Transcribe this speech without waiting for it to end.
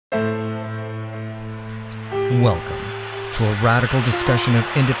Welcome to a radical discussion of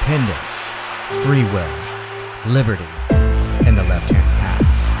independence, free will, liberty, and the left-hand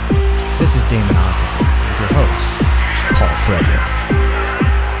path. This is Demonosophy with your host, Paul Frederick.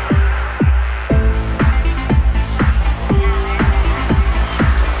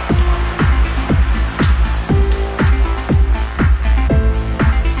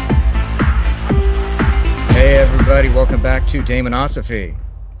 Hey everybody, welcome back to Demonosophy.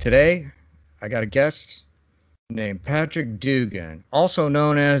 Today, I got a guest named Patrick Duggan, also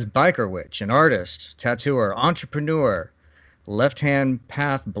known as Biker Witch, an artist, tattooer, entrepreneur, left-hand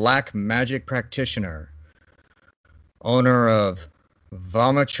path black magic practitioner, owner of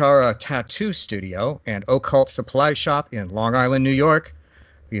Vamachara Tattoo Studio and Occult Supply Shop in Long Island, New York.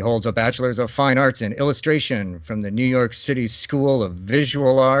 He holds a Bachelor's of Fine Arts in Illustration from the New York City School of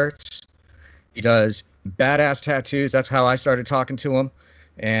Visual Arts. He does badass tattoos. That's how I started talking to him.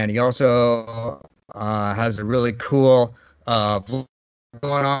 And he also has a really cool vlog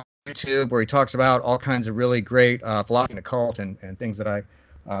going on YouTube where he talks about all kinds of really great philosophy and occult and things that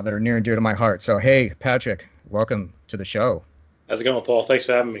that are near and dear to my heart. So, hey, Patrick, welcome to the show. How's it going, Paul? Thanks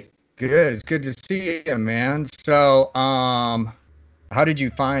for having me. Good. It's good to see you, man. So, how did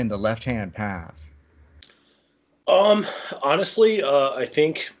you find the left-hand path? Honestly, I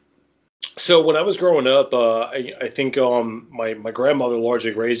think... So when I was growing up, I think my grandmother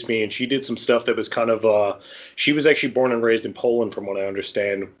largely raised me, and she did some stuff that was kind of she was actually born and raised in Poland, from what I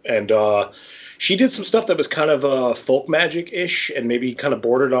understand, and she did some stuff that was kind of folk magic-ish and maybe kind of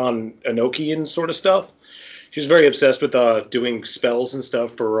bordered on Enochian sort of stuff. She was very obsessed with doing spells and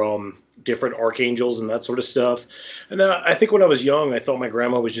stuff for different archangels and that sort of stuff. And I think when I was young, I thought my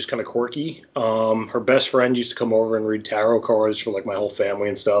grandma was just kind of quirky. Her best friend used to come over and read tarot cards for like my whole family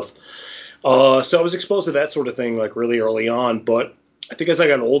and stuff. So I was exposed to that sort of thing like really early on. But I think as I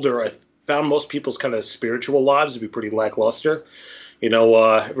got older, I found most people's kind of spiritual lives to be pretty lackluster. You know,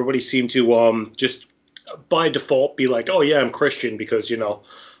 everybody seemed to just by default be like, oh, yeah, I'm Christian because, you know,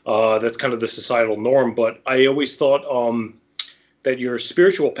 that's kind of the societal norm. But I always thought that your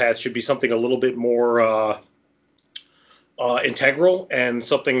spiritual path should be something a little bit more integral and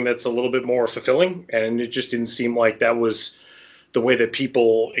something that's a little bit more fulfilling. And it just didn't seem like that was the way that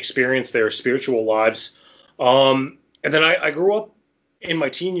people experience their spiritual lives. And then I grew up in my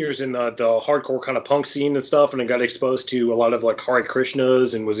teen years in the hardcore kind of punk scene and stuff. And I got exposed to a lot of like Hare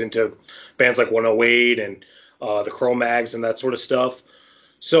Krishnas and was into bands like 108 and the Cro-Mags and that sort of stuff.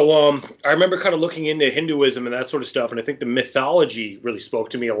 So I remember kind of looking into Hinduism and that sort of stuff. And I think the mythology really spoke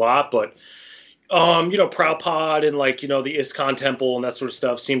to me a lot. But, you know, Prabhupada and like, you know, the ISKCON temple and that sort of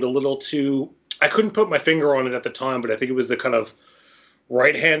stuff seemed a little too... I couldn't put my finger on it at the time, but I think it was the kind of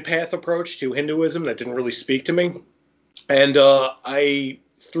right-hand path approach to Hinduism that didn't really speak to me. And I,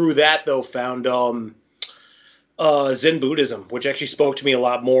 through that, though, found Zen Buddhism, which actually spoke to me a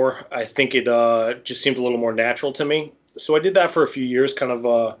lot more. I think it just seemed a little more natural to me. So I did that for a few years, kind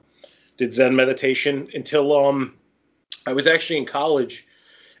of did Zen meditation until I was actually in college.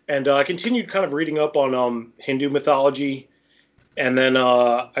 And I continued kind of reading up on Hindu mythology. And then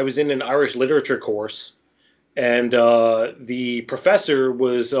I was in an Irish literature course, and the professor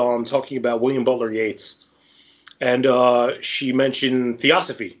was talking about William Butler Yeats, and she mentioned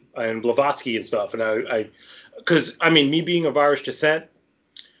Theosophy and Blavatsky and stuff. And because I mean, me being of Irish descent,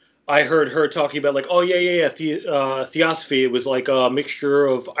 I heard her talking about like, oh yeah, Theosophy. It was like a mixture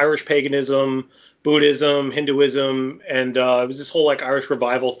of Irish paganism, Buddhism, Hinduism, and it was this whole like Irish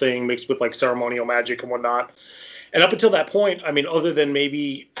revival thing mixed with like ceremonial magic and whatnot. And up until that point, I mean, other than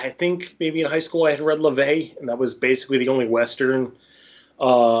I think maybe in high school I had read LaVey, and that was basically the only Western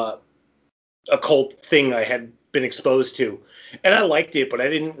occult thing I had been exposed to. And I liked it, but I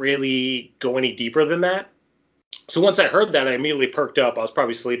didn't really go any deeper than that. So once I heard that, I immediately perked up. I was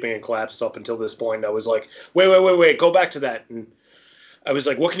probably sleeping in class up until this point. I was like, wait, go back to that. And I was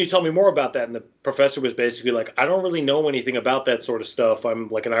like, what can you tell me more about that? And the professor was basically like, I don't really know anything about that sort of stuff. I'm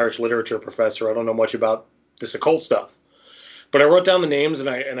like an Irish literature professor. I don't know much about this occult stuff. But I wrote down the names and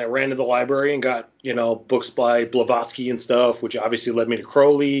I ran to the library and got, you know, books by Blavatsky and stuff, which obviously led me to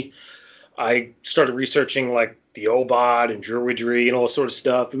Crowley. I started researching like the Obad and Druidry and all sort of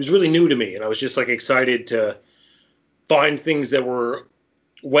stuff. It was really new to me, and I was just like excited to find things that were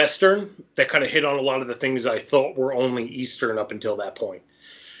Western that kind of hit on a lot of the things I thought were only Eastern up until that point.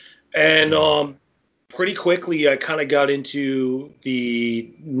 And pretty quickly, I kind of got into the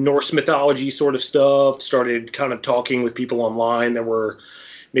Norse mythology sort of stuff, started kind of talking with people online that were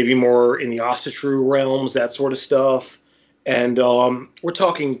maybe more in the Asatru realms, that sort of stuff. And we're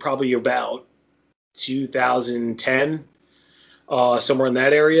talking probably about 2010, somewhere in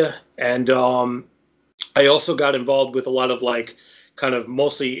that area. And I also got involved with a lot of like kind of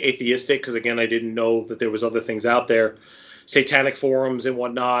mostly atheistic, because again, I didn't know that there was other things out there, satanic forums and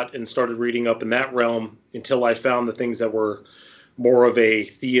whatnot, and started reading up in that realm until I found the things that were more of a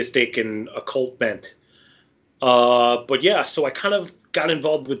theistic and occult bent. But yeah, so I kind of got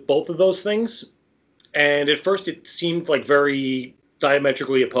involved with both of those things. And at first it seemed like very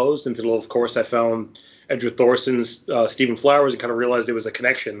diametrically opposed until, of course, I found Edward Thorson's Stephen Flowers and kind of realized there was a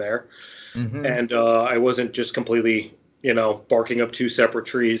connection there. Mm-hmm. And I wasn't just completely, barking up two separate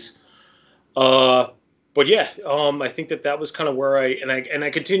trees. But yeah, I think that was kind of where I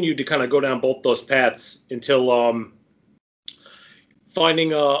continued to kind of go down both those paths until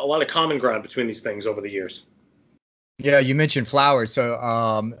finding a lot of common ground between these things over the years. Yeah, you mentioned Flowers. So,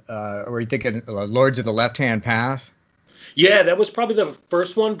 were you thinking Lords of the Left-Hand Path? Yeah, that was probably the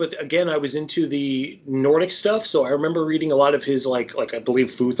first one. But again, I was into the Nordic stuff, so I remember reading a lot of his, like I believe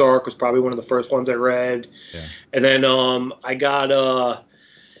Futhark was probably one of the first ones I read. Yeah. And then I got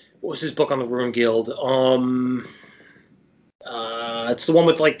what was his book on the Rune Guild? It's the one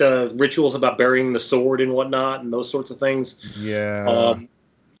with like the rituals about burying the sword and whatnot and those sorts of things. Yeah.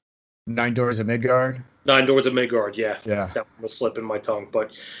 9 Doors of Midgard. 9 Doors of Midgard. Yeah. That one was slipping my tongue,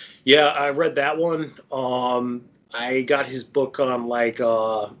 but yeah, I read that one. I got his book on like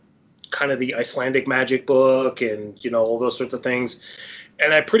kind of the Icelandic magic book and all those sorts of things,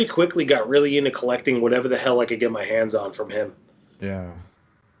 and I pretty quickly got really into collecting whatever the hell I could get my hands on from him. Yeah.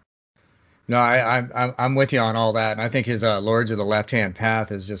 No, I'm with you on all that, and I think his Lords of the Left-Hand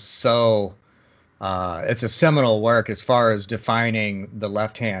Path is just so. It's a seminal work as far as defining the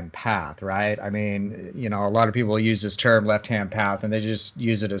left-hand path, right? I mean, a lot of people use this term left-hand path, and they just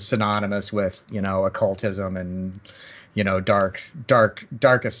use it as synonymous with, occultism and, dark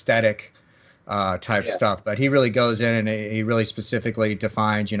aesthetic type stuff. But he really goes in and he really specifically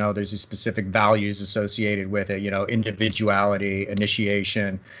defines, there's these specific values associated with it, individuality,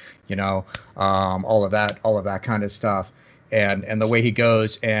 initiation, all of that kind of stuff. And the way he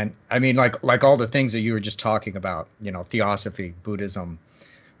goes, and I mean, like all the things that you were just talking about, Theosophy, Buddhism,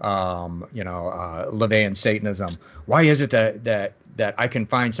 LaVeyan Satanism. Why is it that I can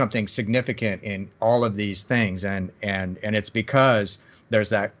find something significant in all of these things? And it's because there's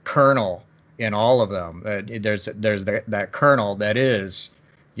that kernel in all of them. There's that kernel that is,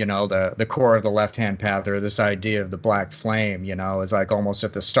 the core of the left-hand path, or this idea of the black flame, is like almost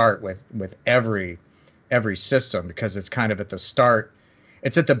at the start with every system, because it's kind of at the start,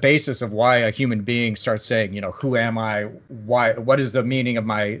 it's at the basis of why a human being starts saying, who am I? What is the meaning of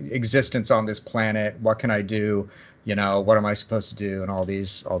my existence on this planet? What can I do? What am I supposed to do? And all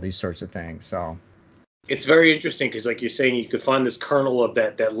these sorts of things. So it's very interesting because, like you're saying, you could find this kernel of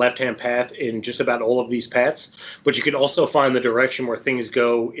that left-hand path in just about all of these paths, but you could also find the direction where things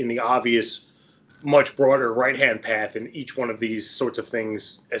go in the obvious, much broader right-hand path in each one of these sorts of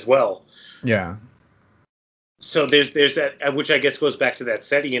things as well. Yeah. So there's that, which I guess goes back to that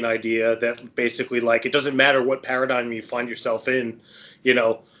Setian idea that basically, like, it doesn't matter what paradigm you find yourself in,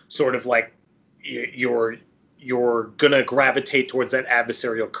 sort of like you're gonna gravitate towards that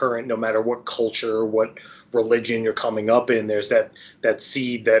adversarial current no matter what culture, what religion you're coming up in. There's that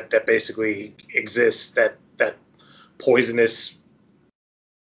seed that basically exists, that poisonous,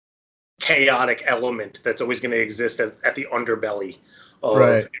 chaotic element that's always going to exist at the underbelly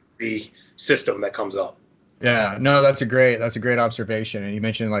of every system that comes up. Yeah, no, that's a great observation. And you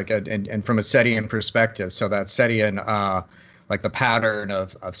mentioned like and from a Setian perspective, so that Setian, like the pattern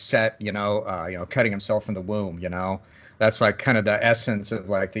of Set, cutting himself in the womb, that's like kind of the essence of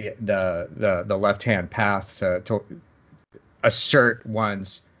like the left-hand path to assert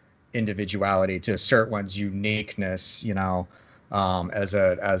one's individuality, to assert one's uniqueness, as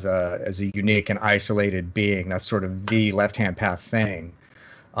a unique and isolated being. That's sort of the left-hand path thing.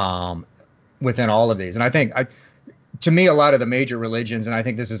 Within all of these, and I think, to me, a lot of the major religions, and I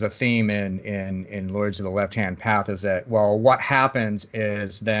think this is a theme in Lords of the Left-Hand Path, is that, well, what happens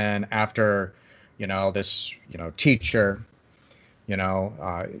is then after, this, teacher,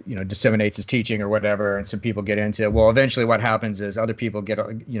 disseminates his teaching or whatever, and some people get into it. Well, eventually, what happens is other people get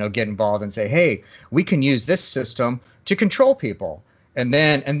involved and say, hey, we can use this system to control people, and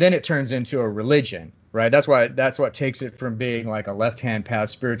then it turns into a religion. Right. That's what takes it from being like a left-hand path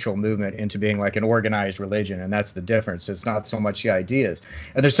spiritual movement into being like an organized religion. And that's the difference. It's not so much the ideas.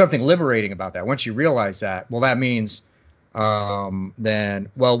 And there's something liberating about that. Once you realize that, well, that means then,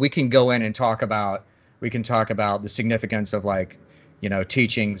 well, we can go in and talk about the significance of, like,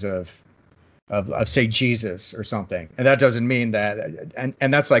 teachings of say Jesus or something. And that doesn't mean that,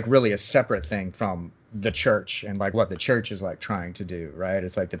 and that's like really a separate thing from the church and like what the church is like trying to do, right?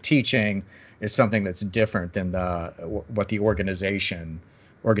 It's like the teaching is something that's different than what the organizations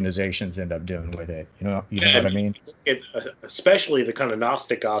end up doing with it. You know what I mean? Especially the kind of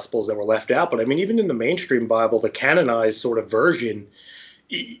Gnostic Gospels that were left out, but I mean, even in the mainstream Bible, the canonized sort of version,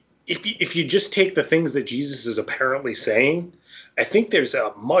 if you just take the things that Jesus is apparently saying, I think there's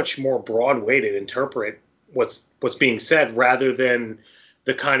a much more broad way to interpret what's being said rather than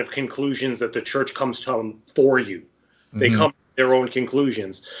the kind of conclusions that the church comes to for you. They come to their own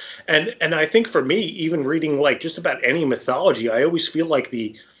conclusions. And I think for me, even reading like just about any mythology, I always feel like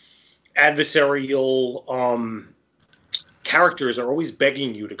the adversarial characters are always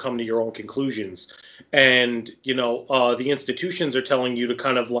begging you to come to your own conclusions. And, the institutions are telling you to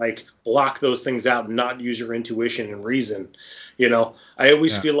kind of like block those things out and not use your intuition and reason. I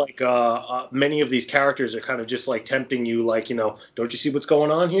always feel like many of these characters are kind of just like tempting you, like, don't you see what's going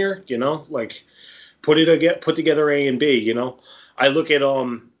on here? Like put together A and B. I look at,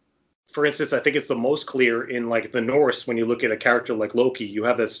 for instance, I think it's the most clear in like the Norse when you look at a character like Loki. You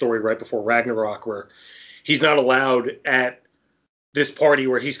have that story right before Ragnarok where he's not allowed at this party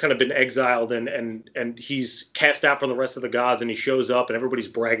where he's kind of been exiled and he's cast out from the rest of the gods, and he shows up and everybody's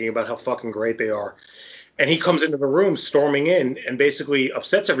bragging about how fucking great they are. And he comes into the room storming in and basically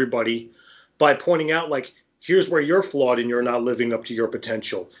upsets everybody by pointing out, like, here's where you're flawed and you're not living up to your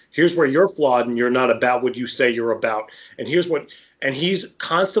potential. Here's where you're flawed and you're not about what you say you're about. And he's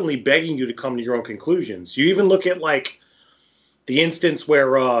constantly begging you to come to your own conclusions. You even look at like the instance where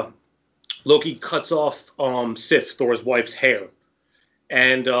Loki cuts off Sif, Thor's wife's hair.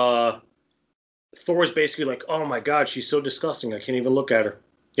 And Thor's basically like, oh my God, she's so disgusting. I can't even look at her,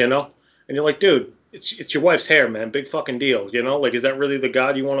 And you're like, dude, it's your wife's hair, man. Big fucking deal, Like, is that really the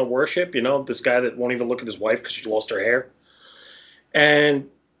God you want to worship? This guy that won't even look at his wife because she lost her hair. And,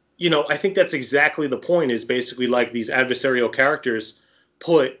 I think that's exactly the point, is basically like these adversarial characters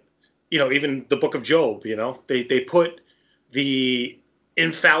put, even the book of Job, they put the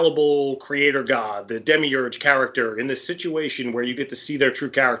infallible creator God, the demiurge character, in this situation where you get to see their true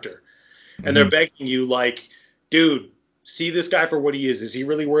character. And they're begging you, like, dude, see this guy for what he is. Is he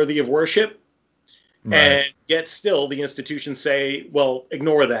really worthy of worship? Right. And yet still the institutions say, well,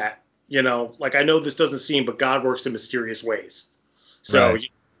 ignore that. Like, I know this doesn't seem, but God works in mysterious ways. So you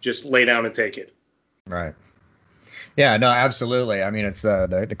just lay down and take it. Right. Yeah, no, absolutely. I mean, it's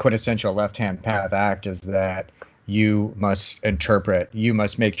the quintessential left-hand path act is that you must interpret, you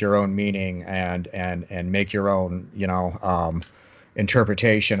must make your own meaning and make your own,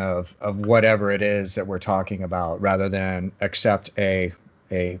 interpretation of whatever it is that we're talking about, rather than accept a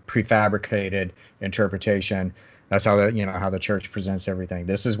prefabricated interpretation. That's how how the church presents everything.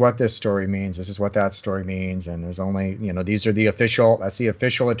 This is what this story means. This is what that story means. And there's only, these are that's the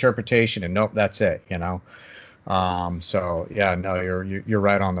official interpretation, and nope, that's it, So yeah, no, you're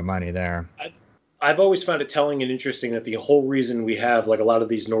right on the money there. I've always found it telling and interesting that the whole reason we have like a lot of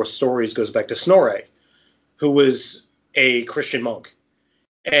these Norse stories goes back to Snorre, who was a Christian monk.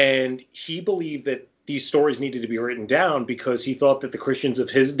 And he believed that these stories needed to be written down because he thought that the Christians of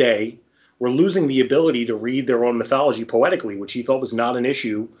his day were losing the ability to read their own mythology poetically, which he thought was not an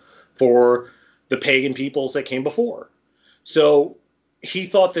issue for the pagan peoples that came before. So he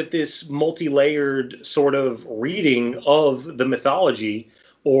thought that this multi-layered sort of reading of the mythology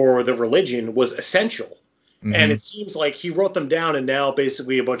or the religion was essential. And it seems like he wrote them down, and now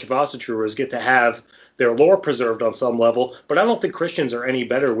basically a bunch of Asatruers get to have their lore preserved on some level. But I don't think Christians are any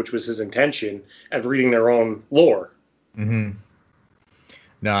better, which was his intention, at reading their own lore. No,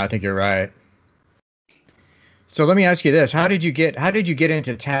 I think you're right. So let me ask you this: How did you get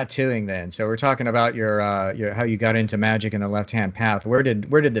into tattooing then? So we're talking about your how you got into magic in the left-hand path. Where did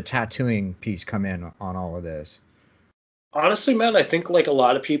the tattooing piece come in on all of this? Honestly, man, I think like a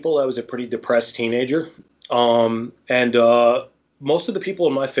lot of people, I was a pretty depressed teenager. And most of the people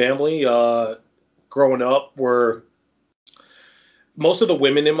in my family growing up most of the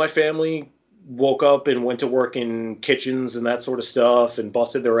women in my family woke up and went to work in kitchens and that sort of stuff and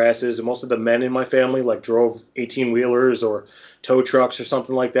busted their asses. And most of the men in my family like drove 18-wheelers or tow trucks or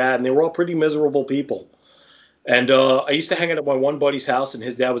something like that. And they were all pretty miserable people. And I used to hang out at my one buddy's house, and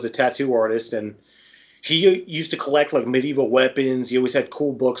his dad was a tattoo artist, and he used to collect like medieval weapons. He always had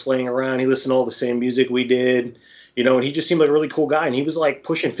cool books laying around. He listened to all the same music we did, and he just seemed like a really cool guy. And he was like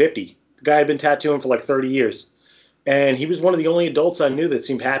pushing 50. The guy had been tattooing for like 30 years. And he was one of the only adults I knew that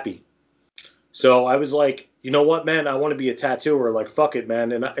seemed happy. So I was like, you know what, man, I want to be a tattooer. Like, fuck it,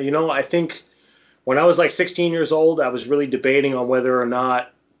 man. And, I think when I was like 16 years old, I was really debating on whether or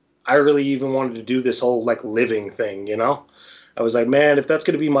not I really even wanted to do this whole like living thing, I was like, man, if that's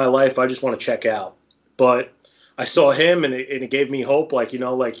going to be my life, I just want to check out. But I saw him, and it gave me hope. Like,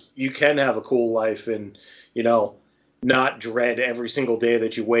 like you can have a cool life, and not dread every single day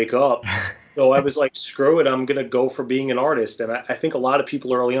that you wake up. So I was like, screw it, I'm gonna go for being an artist. And I think a lot of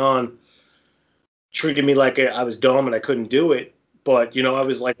people early on treated me like I was dumb and I couldn't do it. But I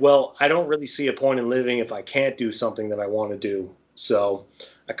was like, well, I don't really see a point in living if I can't do something that I want to do. So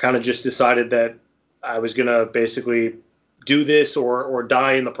I kind of just decided that I was gonna basically do this or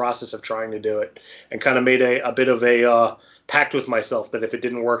die in the process of trying to do it, and kind of made a bit of a pact with myself that if it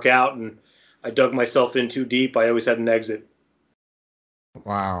didn't work out and I dug myself in too deep, I always had an exit.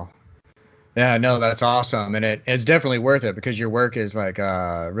 Wow. Yeah, no, that's awesome. And it's definitely worth it because your work is like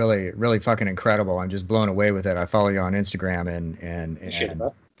really, really fucking incredible. I'm just blown away with it. I follow you on Instagram and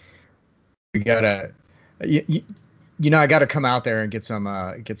you gotta, I gotta come out there and get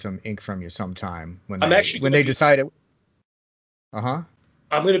some ink from you sometime when they decide it. Uh-huh.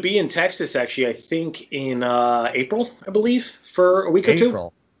 I'm going to be in Texas, actually, I think in April, I believe, for a week or two.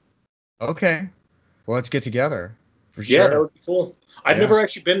 Okay. Well, let's get together. For Yeah, sure. that would be cool. I've never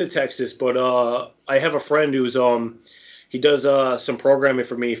actually been to Texas, but I have a friend who's he does some programming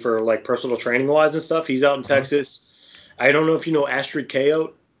for me for like personal training wise and stuff. He's out in Texas. I don't know if you know Astrid Chaos.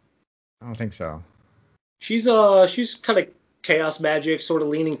 I don't think so. She's kind of chaos magic sort of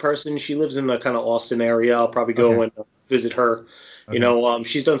leaning person. She lives in the kind of Austin area. I'll probably go and visit her. Okay.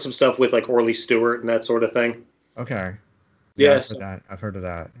 She's done some stuff with like Orly Stewart and that sort of thing. Okay. Yes. Yeah, I've heard of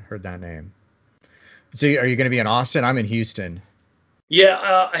that. Heard that name. So are you going to be in Austin? I'm in Houston.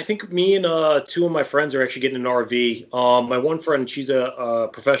 Yeah, I think me and two of my friends are actually getting an RV. My one friend, she's a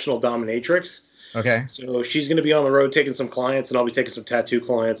professional dominatrix. Okay. So she's going to be on the road taking some clients, and I'll be taking some tattoo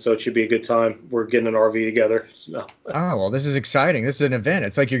clients. So it should be a good time. We're getting an RV together. So. Oh, well, this is exciting. This is an event.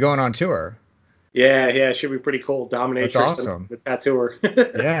 It's like you're going on tour. Yeah, it should be pretty cool. Dominatrix. That's awesome. The tattooer.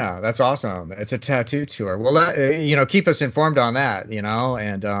 Yeah, that's awesome. It's a tattoo tour. Well, keep us informed on that,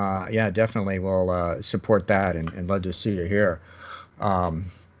 and yeah, definitely we'll support that and love to see you here. I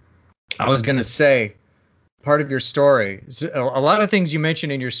was going to say, part of your story, a lot of things you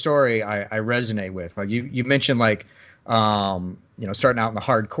mentioned in your story, I resonate with. Like you mentioned, like, starting out in the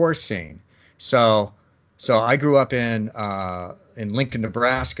hardcore scene. So I grew up in Lincoln,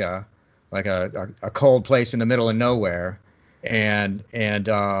 Nebraska, like a cold place in the middle of nowhere. And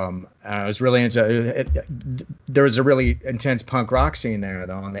I was really into it. There was a really intense punk rock scene there,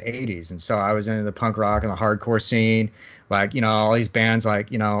 though, in the 80s. And so I was into the punk rock and the hardcore scene, like, all these bands like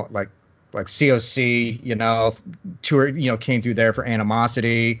COC, tour, came through there for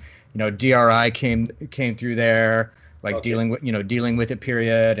Animosity, DRI came through there, like dealing with it,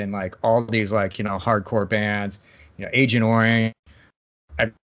 period. And like all these, like, hardcore bands, Agent Orange.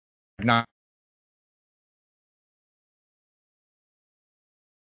 Not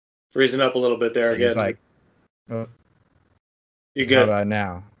freezing up a little bit there again. It's like, oh, you good? How about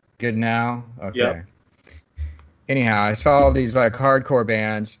now? Good now? Okay. Yep. Anyhow, I saw all these like hardcore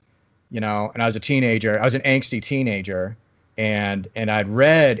bands, and I was a teenager. I was an angsty teenager, and I'd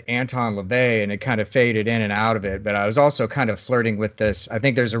read Anton LaVey, and it kind of faded in and out of it. But I was also kind of flirting with this. I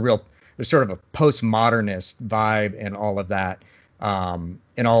think there's sort of a postmodernist vibe in all of that.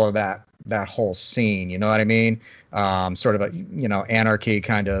 That whole scene, you know what I mean? Sort of a, anarchy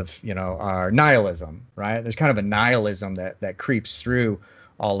kind of, nihilism, right? There's kind of a nihilism that creeps through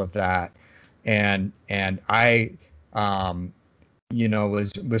all of that. And I, was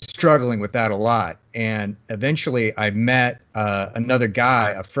struggling with that a lot. And eventually I met another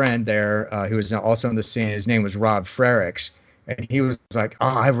guy, a friend there, who was also in the scene. His name was Rob Frericks. And he was like, oh,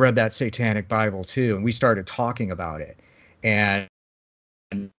 I've read that Satanic Bible too. And we started talking about it. And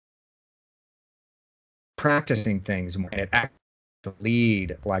practicing things more, and it acted to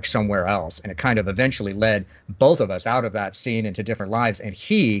lead like somewhere else, and it kind of eventually led both of us out of that scene into different lives. And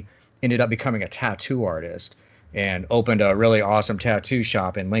he ended up becoming a tattoo artist and opened a really awesome tattoo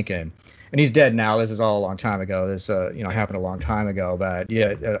shop in Lincoln. And he's dead now. This is all a long time ago. This happened a long time ago. But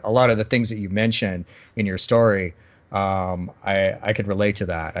yeah, a lot of the things that you mentioned in your story, I could relate to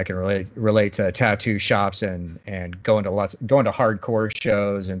that. I can relate to tattoo shops and going to hardcore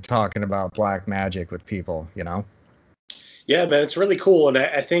shows and talking about black magic with people, Yeah, man, it's really cool. And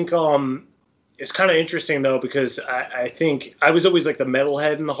I think it's kind of interesting though, because I think I was always like the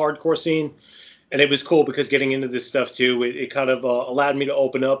metalhead in the hardcore scene, and it was cool because getting into this stuff too, it kind of allowed me to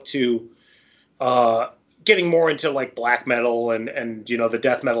open up to getting more into like black metal and the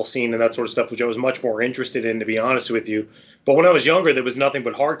death metal scene and that sort of stuff, which I was much more interested in, to be honest with you. But when I was younger, there was nothing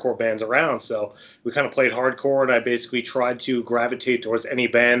but hardcore bands around, so we kind of played hardcore, and I basically tried to gravitate towards any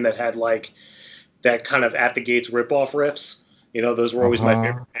band that had like that kind of at the gates ripoff riffs. You know, those were always my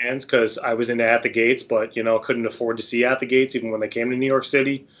favorite bands because I was into At the Gates, but, you know, couldn't afford to see At the Gates even when they came to New York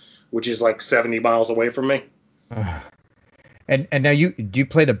City, which is like 70 miles away from me. And now do you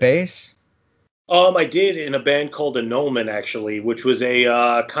play the bass? I did in a band called Annulment, actually, which was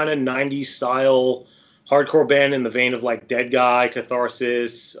a kind of 90s style hardcore band in the vein of like Dead Guy,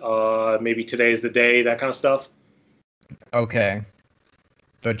 Catharsis, maybe Today's the Day, that kind of stuff. Okay.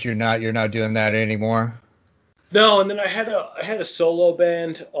 But you're not doing that anymore? No, and then I had a solo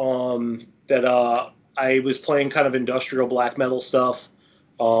band that I was playing kind of industrial black metal stuff,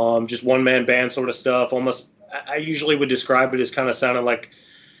 just one man band sort of stuff. Almost, I usually would describe it as kind of sounding like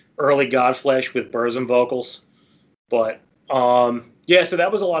early Godflesh with Burzum vocals. But yeah, so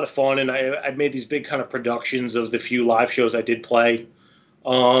that was a lot of fun, and I made these big kind of productions of the few live shows I did play.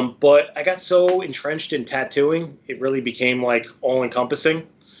 But I got so entrenched in tattooing, it really became like all encompassing.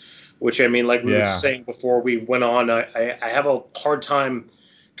 Which, I mean, like we were Yeah. saying before we went on, I have a hard time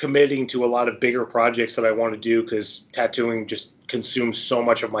committing to a lot of bigger projects that I want to do because tattooing just consumes so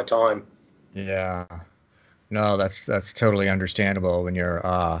much of my time. Yeah. No, that's totally understandable when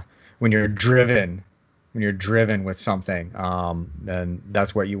you're driven with something, then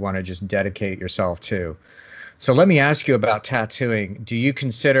that's what you want to just dedicate yourself to. So let me ask you about tattooing. Do you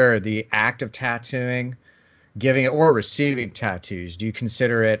consider the act of tattooing, giving it or receiving tattoos, do you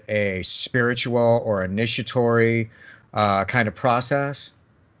consider it a spiritual or initiatory kind of process?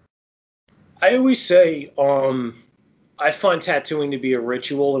 I always say I find tattooing to be a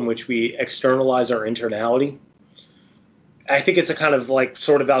ritual in which we externalize our internality. I think it's a kind of like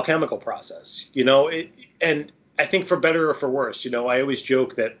sort of alchemical process, you know, and I think for better or for worse, you know, I always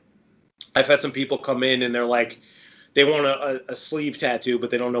joke that I've had some people come in and they're like, they want a sleeve tattoo, but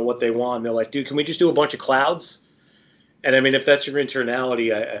they don't know what they want. They're like, dude, can we just do a bunch of clouds? And I mean, if that's your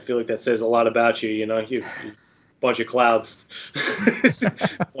internality, I feel like that says a lot about you. You know, you bunch of clouds.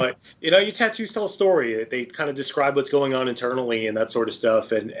 But you know, your tattoos tell a story. They kind of describe what's going on internally and that sort of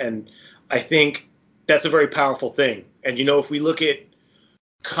stuff. And I think that's a very powerful thing. And you know, if we look at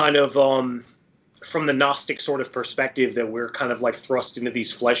kind of from the Gnostic sort of perspective, that we're kind of like thrust into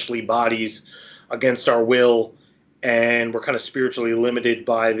these fleshly bodies against our will, and we're kind of spiritually limited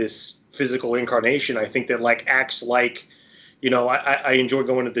by this physical incarnation. I think that like acts like, you know, I enjoy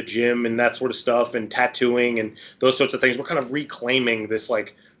going to the gym and that sort of stuff, and tattooing and those sorts of things. We're kind of reclaiming this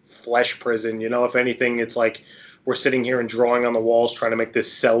like flesh prison. You know, if anything, it's like we're sitting here and drawing on the walls, trying to make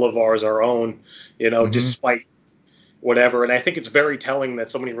this cell of ours our own. You know, Hmm. despite whatever. And I think it's very telling that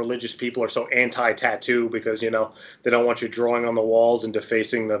so many religious people are so anti-tattoo because, you know, they don't want you drawing on the walls and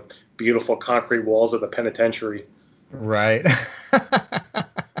defacing the beautiful concrete walls of the penitentiary. Right.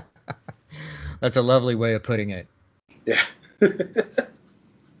 That's a lovely way of putting it. Yeah.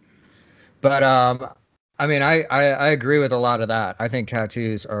 But I mean, I agree with a lot of that. I think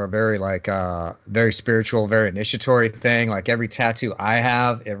tattoos are a very like very spiritual, very initiatory thing. Like every tattoo I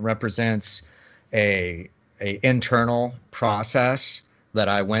have, it represents a internal process that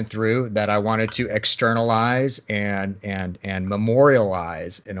I went through that I wanted to externalize and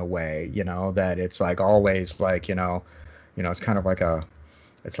memorialize in a way, you know, that it's like always like, it's kind of like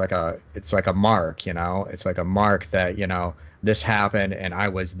it's like a mark, you know, it's like a mark that, you know, this happened and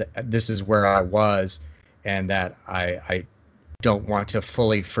this is where I was, and that I don't want to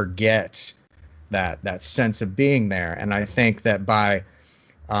fully forget that sense of being there. And I think that by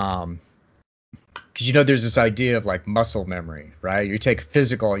because you know there's this idea of like muscle memory, right? You take a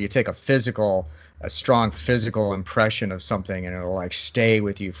strong physical impression of something and it'll like stay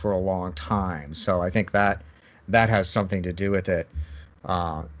with you for a long time. So I think that has something to do with it,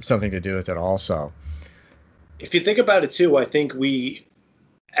 also. If you think about it too, I think we,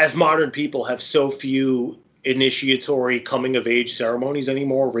 as modern people, have so few initiatory coming of age ceremonies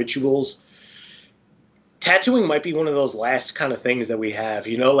anymore, rituals. Tattooing might be one of those last kind of things that we have,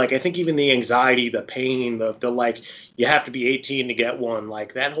 you know, like I think even the anxiety, the pain, the like, you have to be 18 to get one,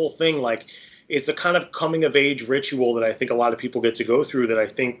 like that whole thing, like it's a kind of coming of age ritual that I think a lot of people get to go through that I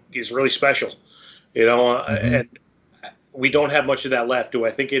think is really special, you know, Hmm. and we don't have much of that left. Do I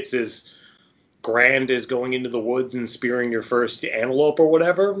think it's as grand as going into the woods and spearing your first antelope or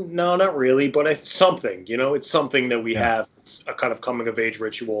whatever? No, not really, but it's something, you know, it's something that we Yeah. have. It's a kind of coming of age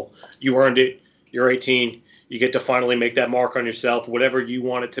ritual. You earned it. You're 18. You get to finally make that mark on yourself, whatever you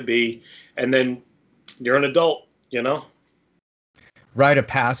want it to be. And then you're an adult, you know, Rite of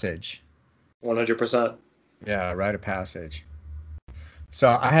passage. 100%. Yeah, rite of passage.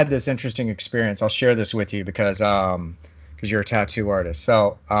 So I had this interesting experience. I'll share this with you because you're a tattoo artist.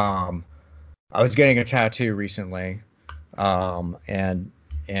 So I was getting a tattoo recently, and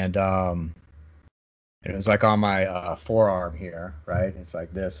And it was like on my forearm here, right? It's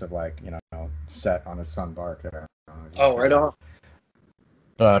like this of like, you know, set on a sunbark there. Oh, right on.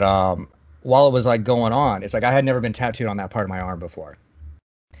 But while it was like going on, it's like I had never been tattooed on that part of my arm before.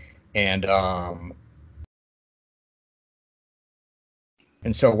 And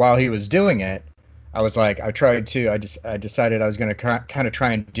so while he was doing it, I was like, I decided I was going to kind of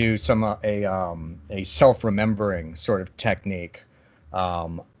try and do a self-remembering sort of technique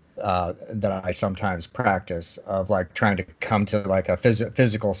that I sometimes practice of like trying to come to like a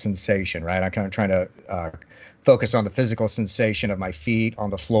physical sensation, right? I'm kind of trying to focus on the physical sensation of my feet on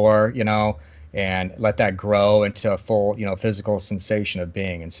the floor, you know, and let that grow into a full, you know, physical sensation of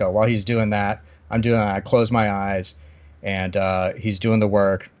being. And so while he's doing that, I'm doing that. I close my eyes, and he's doing the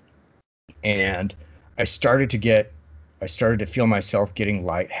work, and I started to feel myself getting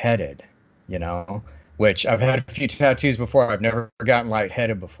lightheaded, you know, which I've had a few tattoos before. I've never gotten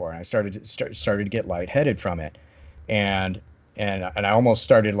lightheaded before, and I started to get lightheaded from it, and I almost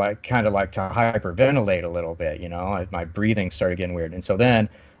started like kind of like to hyperventilate a little bit, you know. My breathing started getting weird, and so then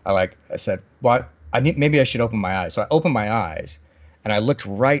I said, "What? Maybe I should open my eyes." So I opened my eyes, and I looked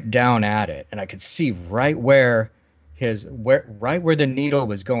right down at it, and I could see right where right where the needle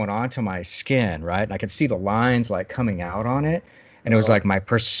was going onto my skin, right? And I could see the lines like coming out on it, and it was like my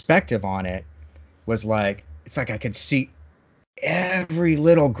perspective on it was like it's like I could see every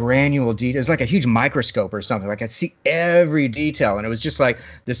little granule detail. It's like a huge microscope or something. Like I see every detail, and it was just like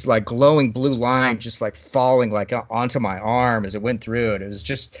this like glowing blue line just like falling like onto my arm as it went through it. It was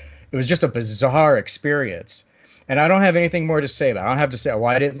just a bizarre experience. And I don't have anything more to say about it. I don't have to say, well,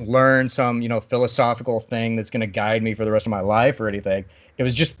 I didn't learn some, you know, philosophical thing that's going to guide me for the rest of my life or anything. It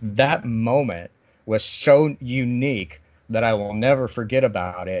was just that moment was so unique that I will never forget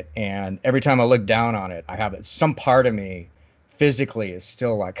about it. And every time I look down on it, I have it. Some part of me physically is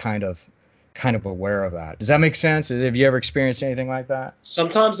still like kind of aware of that. Does that make sense? Have you ever experienced anything like that?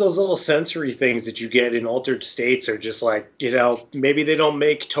 Sometimes those little sensory things that you get in altered states are just like, you know, maybe they don't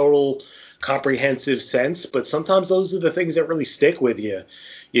make total comprehensive sense, but sometimes those are the things that really stick with you.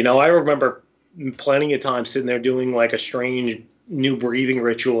 You know, I remember plenty of times sitting there doing like a strange new breathing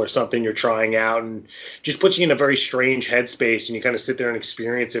ritual or something you're trying out, and just puts you in a very strange headspace, and you kind of sit there and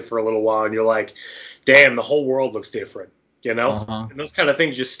experience it for a little while, and you're like, damn, the whole world looks different, you know? Uh-huh. And those kind of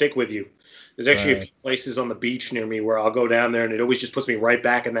things just stick with you. There's actually a Right. few places on the beach near me where I'll go down there, and it always just puts me right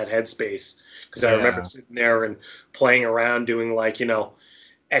back in that headspace, because I remember Yeah. sitting there and playing around doing like, you know,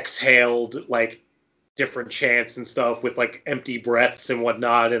 exhaled like different chants and stuff with like empty breaths and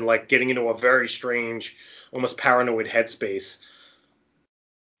whatnot, and like getting into a very strange, almost paranoid headspace.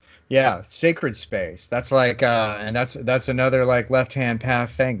 Yeah, sacred space. That's like and that's another like left-hand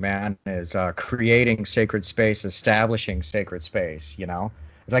path thing, man, is creating sacred space, establishing sacred space, you know?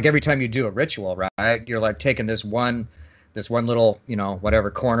 It's like every time you do a ritual, right? You're like taking this one little, you know,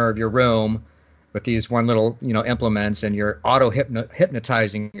 whatever corner of your room with these one little, you know, implements, and you're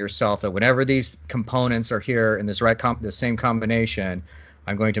hypnotizing yourself that whenever these components are here in this the same combination,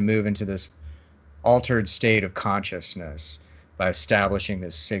 I'm going to move into this altered state of consciousness by establishing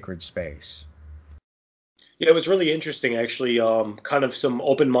this sacred space. Yeah, it was really interesting, actually. Kind of some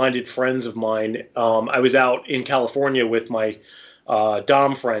open-minded friends of mine. I was out in California with my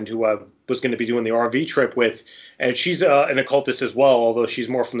Dom friend, who I was going to be doing the RV trip with, and she's an occultist as well, although she's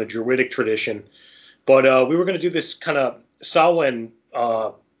more from the Druidic tradition. But we were going to do this kind of Samhain,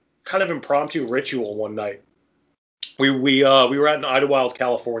 kind of impromptu ritual one night. We were out in Idlewild,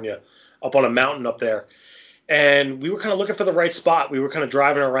 California, up on a mountain up there, and we were kind of looking for the right spot. We were kind of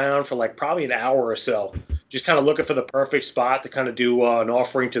driving around for like probably an hour or so, just kind of looking for the perfect spot to kind of do an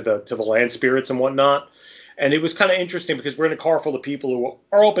offering to the land spirits and whatnot. And it was kind of interesting because we're in a car full of people who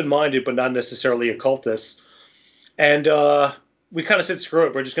are open-minded but not necessarily occultists. And we kind of said, screw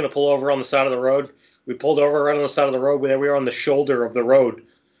it, we're just going to pull over on the side of the road. We pulled over right on the side of the road. Where we were on the shoulder of the road.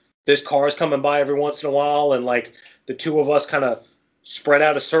 There's cars coming by every once in a while, and like the two of us kind of spread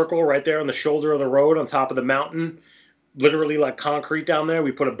out a circle right there on the shoulder of the road on top of the mountain, literally like concrete down there.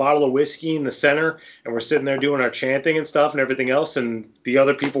 We put a bottle of whiskey in the center, and we're sitting there doing our chanting and stuff and everything else. And the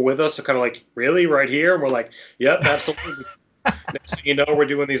other people with us are kind of like, really, right here? And we're like, yep, absolutely. Next thing you know, we're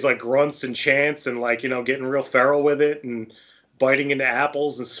doing these like grunts and chants and like, you know, getting real feral with it and biting into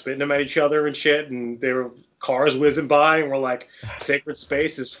apples and spitting them at each other and shit. And there were cars whizzing by, and we're like, sacred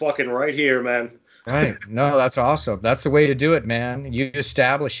space is fucking right here, man. Right. No, that's awesome. That's the way to do it, man. You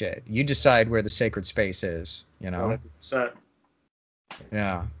establish it. You decide where the sacred space is, you know? 100%.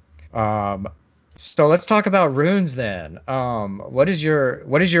 Yeah. So let's talk about runes then. What is your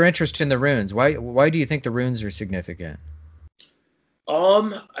interest in the runes? Why do you think the runes are significant?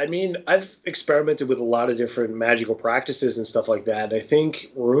 I mean, I've experimented with a lot of different magical practices and stuff like that. I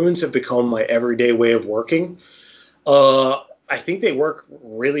think runes have become my everyday way of working. I think they work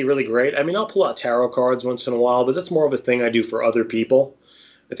really, really great. I mean, I'll pull out tarot cards once in a while, but that's more of a thing I do for other people.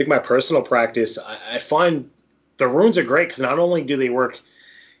 I think my personal practice, I find the runes are great because not only do they work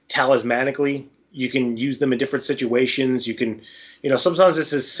talismanically, you can use them in different situations. You can, sometimes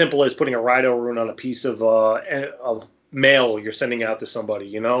it's as simple as putting a Rhino rune on a piece of mail you're sending out to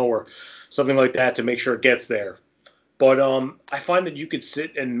somebody, or something like that to make sure it gets there. But I find that you could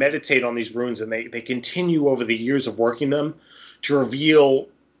sit and meditate on these runes, and they continue over the years of working them to reveal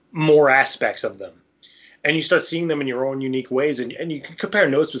more aspects of them. And you start seeing them in your own unique ways, and you can compare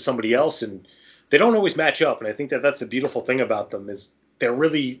notes with somebody else, and they don't always match up. And I think that that's the beautiful thing about them is they're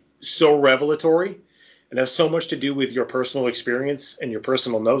really so revelatory and have so much to do with your personal experience and your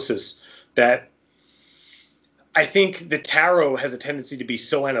personal gnosis that I think the tarot has a tendency to be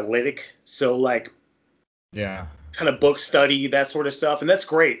so analytic, so like, Yeah. kind of book study, that sort of stuff. And that's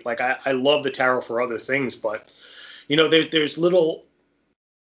great. Like I love the tarot for other things, but there's little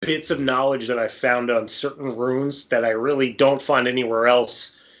bits of knowledge that I found on certain runes that I really don't find anywhere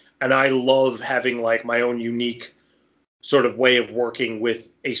else. And I love having like my own unique sort of way of working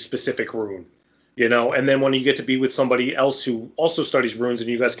with a specific rune, and then when you get to be with somebody else who also studies runes and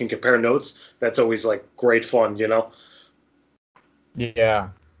you guys can compare notes, that's always like great fun. Yeah.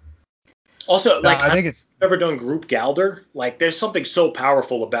 Also, No, like, I think I've it's never done group Galder. Like, there's something so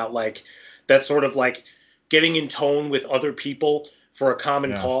powerful about like that sort of like getting in tone with other people for a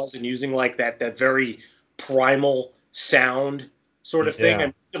common yeah. cause and using like that very primal sound sort of thing. Yeah.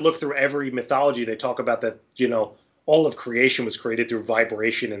 And you look through every mythology, they talk about that. All of creation was created through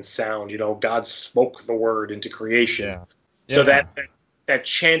vibration and sound. God spoke the word into creation. Yeah. So Yeah. that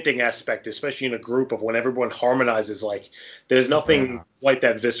chanting aspect, especially in a group of when everyone harmonizes, like there's nothing Yeah. quite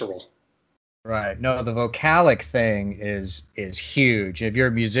that visceral. Right. No, the vocalic thing is huge. If you're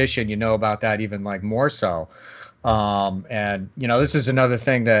a musician, you know about that even like more so. And this is another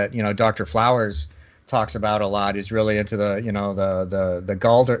thing that, Dr. Flowers talks about a lot. He's really into the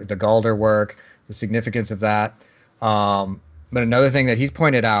Galder work, the significance of that. But another thing that he's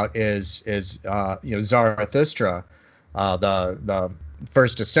pointed out is Zarathustra, the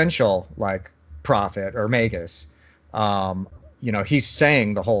first essential like prophet or magus. Um, he's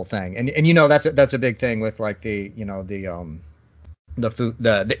saying the whole thing, and that's a big thing with like the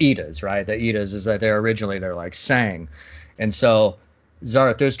Eddas, right? The Eddas is that they're like sang, and so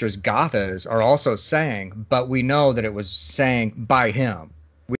Zarathustra's Gathas are also sang, but we know that it was sang by him.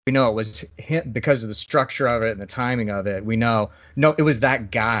 We know it was him because of the structure of it and the timing of it. We know no, it was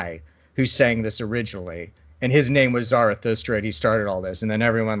that guy who sang this originally, and his name was Zarathustra. And he started all this, and then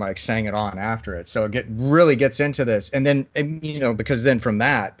everyone like sang it on after it. So it really gets into this, and then because then from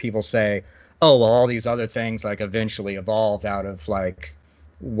that people say, oh well, all these other things like eventually evolved out of like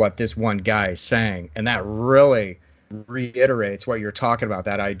what this one guy is saying, and that really reiterates what you're talking about,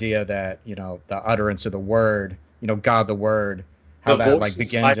 that idea that the utterance of the word, God the word, how The that voice like is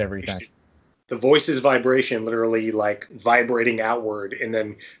begins everything. vibration. The voice is vibration, literally like vibrating outward and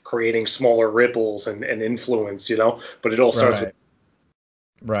then creating smaller ripples and influence. But it all starts with.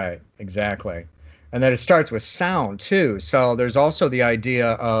 Right, exactly. And then it starts with sound too. So there's also the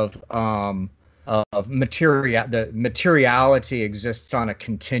idea of material. The materiality exists on a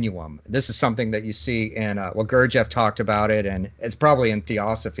continuum. This is something that you see in well, Gurdjieff talked about it, and it's probably in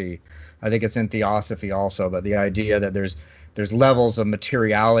Theosophy. I think it's in Theosophy also. But the idea that there's levels of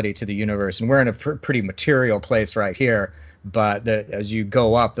materiality to the universe, and we're in a pretty material place right here. But as you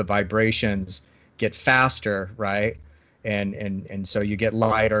go up, the vibrations get faster, right? And so you get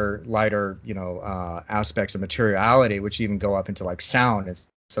lighter aspects of materiality, which even go up into like sound. And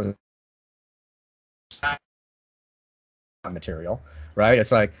so material, right?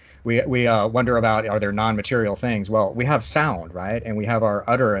 It's like we wonder about, are there non-material things? Well, we have sound, right? And we have our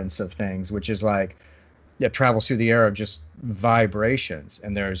utterance of things, which is like it travels through the air of just vibrations.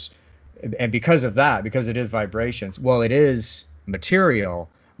 And because of that, because it is vibrations, well, it is material,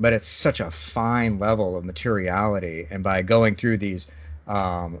 but it's such a fine level of materiality. And by going through these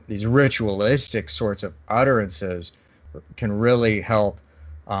ritualistic sorts of utterances can really help,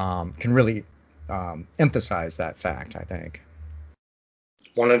 can really emphasize that fact, I think.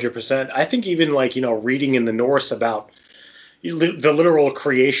 100%. I think even like, reading in the Norse about the literal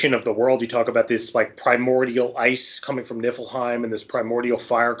creation of the world, you talk about this like primordial ice coming from Niflheim and this primordial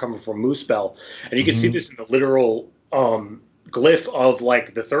fire coming from Muspel. And you can see Hmm. this in the literal glyph of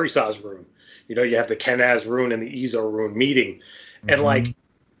like the Thurisaz rune. You have the Kenaz rune and the Ezo rune meeting. And Hmm. like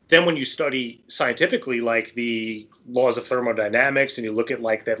then when you study scientifically, like the laws of thermodynamics, and you look at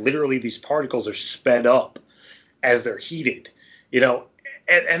like that, literally these particles are sped up as they're heated, you know,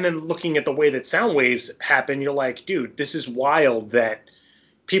 and then looking at the way that sound waves happen, you're like, dude, this is wild that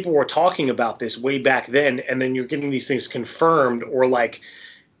people were talking about this way back then, and then you're getting these things confirmed or like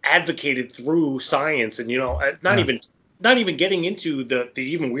advocated through science, and you know, not even getting into the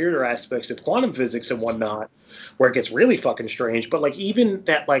even weirder aspects of quantum physics and whatnot, where it gets really fucking strange. But like even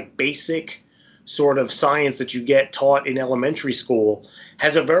that like basic sort of science that you get taught in elementary school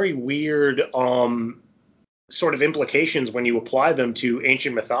has a very weird sort of implications when you apply them to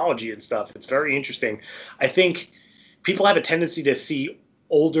ancient mythology and stuff. It's very interesting. I think people have a tendency to see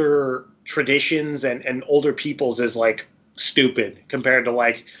older traditions and older peoples as like stupid compared to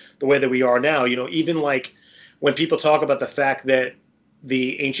like the way that we are now. You know, even like when people talk about the fact that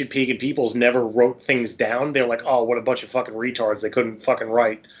the ancient pagan peoples never wrote things down, they're like, oh, what a bunch of fucking retards. They couldn't fucking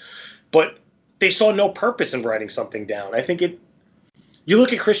write. But they saw no purpose in writing something down. I think you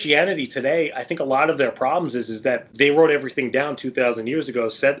look at Christianity today, I think a lot of their problems is that they wrote everything down 2,000 years ago,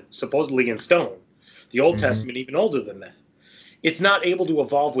 set supposedly in stone. The Old Testament, even older than that. It's not able to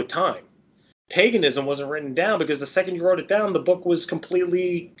evolve with time. Paganism wasn't written down because the second you wrote it down, the book was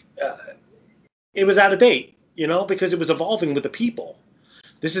completely, it was out of date, you know, because it was evolving with the people.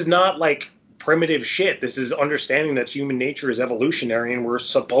 This is not like primitive shit. This is understanding that human nature is evolutionary and we're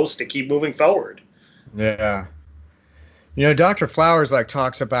supposed to keep moving forward. Yeah. You know, Dr. Flowers he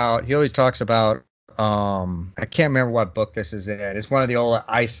always talks about, I can't remember what book this is in. It's one of the old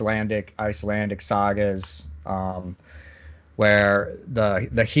Icelandic sagas, where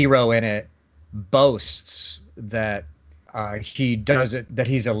the hero in it boasts that that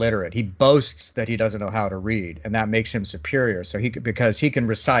he's illiterate. He boasts that he doesn't know how to read, and that makes him superior. So because he can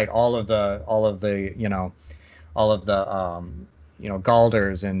recite all of the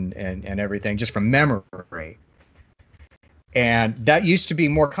Galders and everything just from memory. And that used to be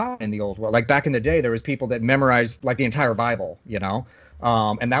more common in the old world. Like back in the day, there was people that memorized like the entire Bible, you know,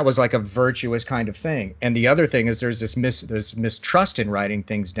 and that was like a virtuous kind of thing. And the other thing is there's mistrust in writing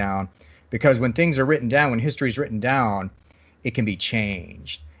things down, because when things are written down, when history is written down, it can be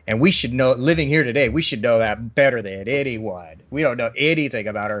changed. And we should know, living here today, we should know that better than anyone. We don't know anything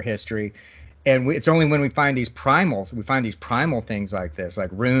about our history. And it's only when we find these primal things like this, like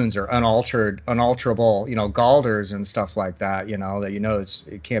runes or unalterable, you know, Galders and stuff like that, you know, that, you know,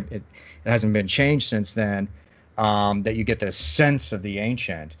 it hasn't been changed since then, that you get this sense of the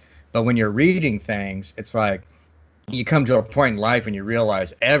ancient. But when you're reading things, it's like you come to a point in life and you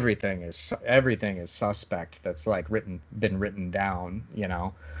realize everything is suspect that's like been written down, you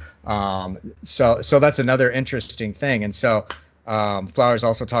know. So that's another interesting thing. And so Flowers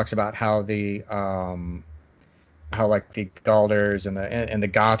also talks about how like the Galders and the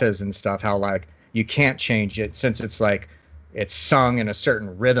Gathas and stuff, how like you can't change it since it's like it's sung in a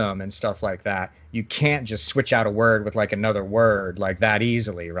certain rhythm and stuff like that. You can't just switch out a word with like another word like that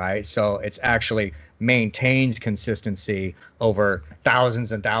easily, right? So it's actually maintains consistency over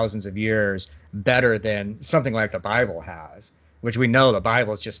thousands and thousands of years better than something like the Bible has, which we know the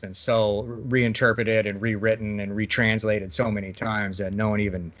Bible has just been so reinterpreted and rewritten and retranslated so many times that no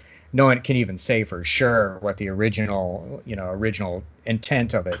one can even say for sure what the original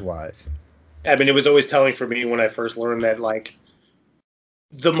intent of it was. I mean, it was always telling for me when I first learned that, like,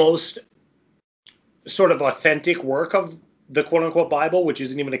 the most sort of authentic work of the quote-unquote Bible, which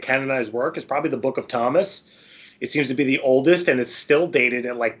isn't even a canonized work, is probably the Book of Thomas. It seems to be the oldest, and it's still dated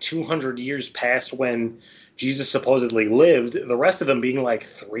at like 200 years past when Jesus supposedly lived, the rest of them being like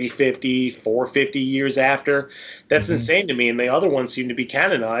 350, 450 years after. That's insane to me. And the other ones seem to be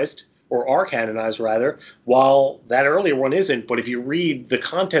canonized, or are canonized rather, while that earlier one isn't. But if you read the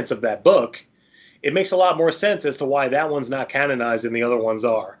contents of that book, it makes a lot more sense as to why that one's not canonized and the other ones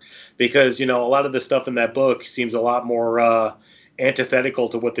are. Because, you know, a lot of the stuff in that book seems a lot more antithetical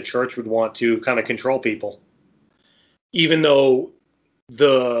to what the church would want to kind of control people. Even though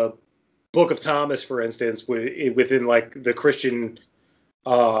the Book of Thomas, for instance, within like the Christian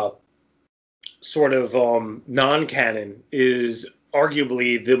sort of non-canon, is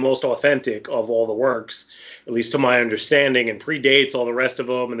arguably the most authentic of all the works, at least to my understanding, and predates all the rest of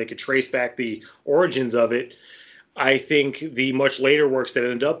them, and they could trace back the origins of it. I think the much later works that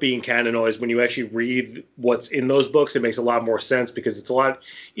end up being canonized, when you actually read what's in those books, it makes a lot more sense, because it's a lot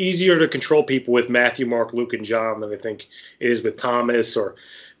easier to control people with Matthew, Mark, Luke, and John than I think it is with Thomas or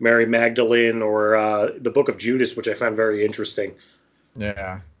Mary Magdalene or the Book of Judas, which I find very interesting.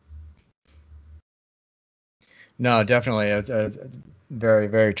 Yeah. No, definitely. It's very,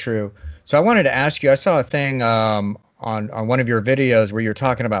 very true. So I wanted to ask you, I saw a thing on on one of your videos where you're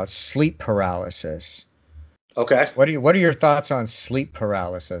talking about sleep paralysis. Okay. What are your thoughts on sleep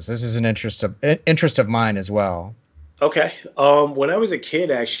paralysis? This is an interest of mine as well. Okay. When I was a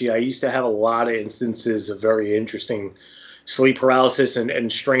kid, actually, I used to have a lot of instances of very interesting sleep paralysis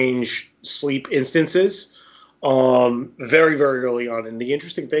and strange sleep instances. Very, very early on. And the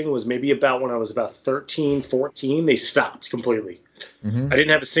interesting thing was maybe about when I was about 13, 14, they stopped completely. I didn't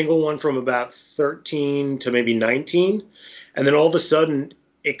have a single one from about 13 to maybe 19. And then all of a sudden,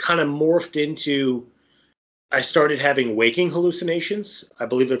 it kind of morphed into I started having waking hallucinations. I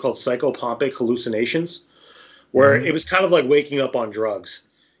believe they're called psychopompic hallucinations, where it was kind of like waking up on drugs.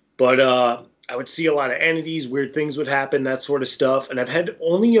 But I would see a lot of entities, weird things would happen, that sort of stuff. And I've had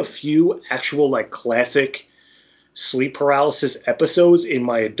only a few actual like classic sleep paralysis episodes in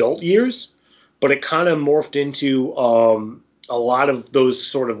my adult years, but it kind of morphed into a lot of those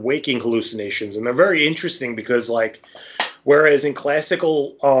sort of waking hallucinations. And they're very interesting because like, whereas in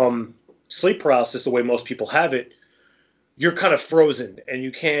classical sleep paralysis, the way most people have it, you're kind of frozen and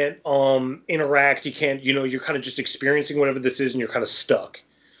you can't interact. You can't, you're kind of just experiencing whatever this is and you're kind of stuck.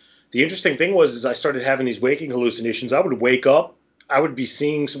 The interesting thing was, as I started having these waking hallucinations, I would wake up, I would be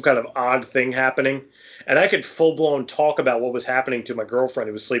seeing some kind of odd thing happening, and I could full-blown talk about what was happening to my girlfriend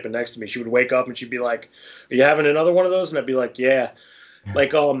who was sleeping next to me. She would wake up and she'd be like, "Are you having another one of those?" And I'd be like, "Yeah."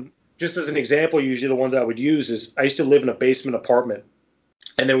 Like, just as an example, usually the ones I would use is I used to live in a basement apartment,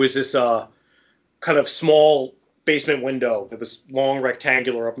 and there was this kind of small basement window that was long,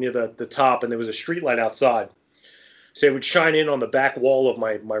 rectangular up near the top, and there was a street light outside. So it would shine in on the back wall of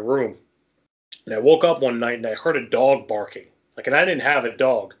my room. And I woke up one night and I heard a dog barking. Like, and I didn't have a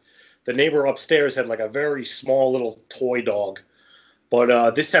dog. The neighbor upstairs had like a very small little toy dog.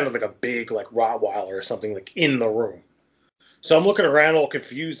 But this sounded like a big like Rottweiler or something like in the room. So I'm looking around all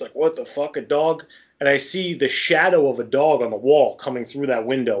confused, like, what the fuck, a dog? And I see the shadow of a dog on the wall coming through that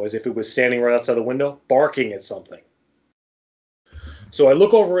window as if it was standing right outside the window, barking at something. So I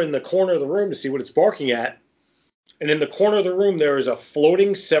look over in the corner of the room to see what it's barking at. And in the corner of the room, there is a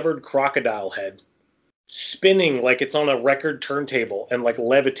floating severed crocodile head spinning like it's on a record turntable and like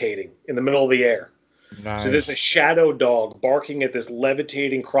levitating in the middle of the air. Nice. So there's a shadow dog barking at this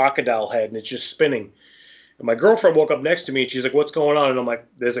levitating crocodile head and it's just spinning. And my girlfriend woke up next to me and she's like, "What's going on?" And I'm like,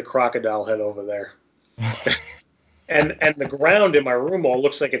 "There's a crocodile head over there." and the ground in my room all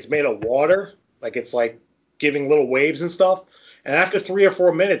looks like it's made of water. Like it's like giving little waves and stuff. And after 3 or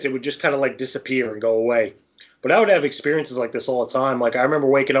 4 minutes, it would just kind of like disappear and go away. But I would have experiences like this all the time. Like I remember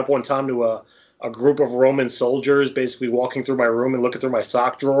waking up one time to a group of Roman soldiers basically walking through my room and looking through my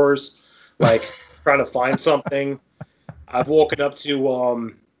sock drawers, like trying to find something. I've woken up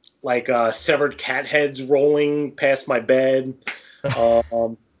to severed cat heads rolling past my bed,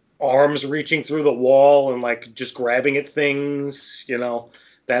 arms reaching through the wall and like just grabbing at things,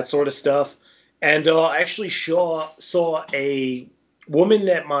 that sort of stuff. And I actually saw a woman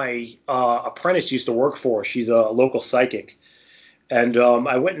that my apprentice used to work for. She's a local psychic. And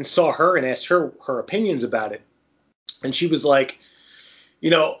I went and saw her and asked her opinions about it. And she was like,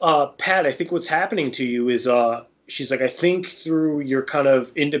 Pat, I think what's happening to you is, she's like, I think through your kind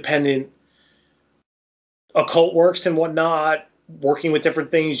of independent occult works and whatnot, working with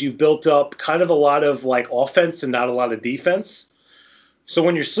different things, you built up kind of a lot of like offense and not a lot of defense. So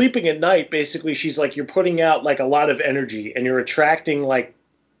when you're sleeping at night, basically, she's like, you're putting out like a lot of energy and you're attracting like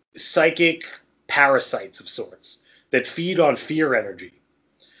psychic parasites of sorts that feed on fear energy.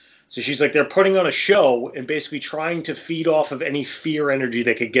 So she's like, they're putting on a show and basically trying to feed off of any fear energy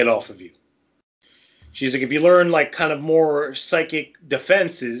they could get off of you. She's like, if you learn like kind of more psychic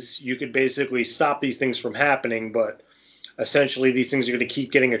defenses, you could basically stop these things from happening. But essentially, these things are going to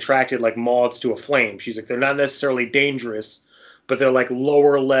keep getting attracted like moths to a flame. She's like, they're not necessarily dangerous, but they're like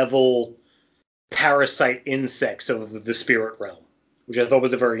lower level parasite insects of the spirit realm, which I thought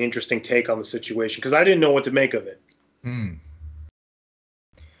was a very interesting take on the situation because I didn't know what to make of it.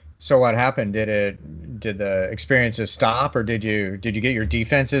 So what happened? Did the experiences stop, or did you get your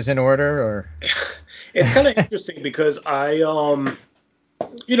defenses in order? Or it's kind of interesting because I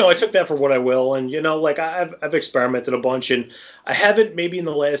took that for what I will, and like I've experimented a bunch, and I haven't maybe in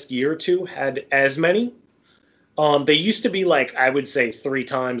the last year or two had as many. They used to be like I would say 3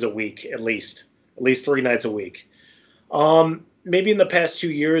 times a week at least 3 nights a week. Maybe in the past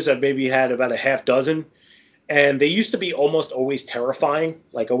 2 years I've maybe had about a half dozen. And they used to be almost always terrifying,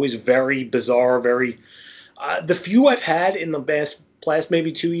 like always very bizarre, very... the few I've had in the past maybe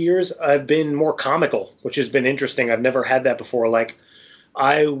 2 years, I've been more comical, which has been interesting. I've never had that before. Like,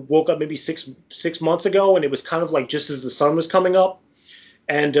 I woke up maybe six months ago, and it was kind of like just as the sun was coming up.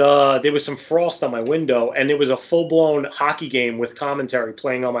 and there was some frost on my window, and there was a full-blown hockey game with commentary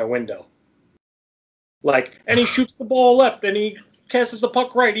playing on my window. Like, and he shoots the ball left, and he casts the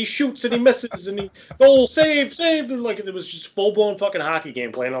puck right, he shoots and he misses, and he goal, save, and like it was just full-blown fucking hockey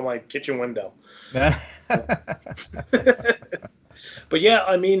game playing on my kitchen window. But yeah,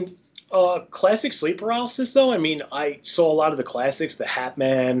 I mean, classic sleep paralysis, though. I mean, I saw a lot of the classics, the Hat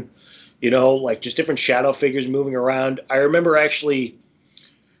Man, like just different shadow figures moving around. I remember actually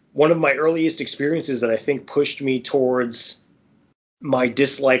one of my earliest experiences that I think pushed me towards my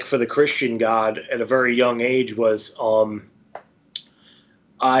dislike for the Christian God at a very young age was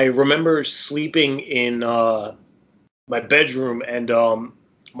I remember sleeping in my bedroom, and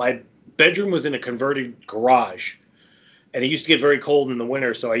my bedroom was in a converted garage. And it used to get very cold in the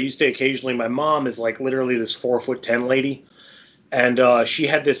winter, so I used to occasionally, my mom is like literally this 4'10" lady, and she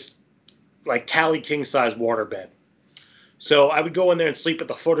had this like Cali king-size waterbed. So I would go in there and sleep at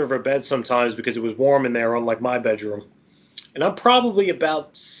the foot of her bed sometimes because it was warm in there, unlike my bedroom. And I'm probably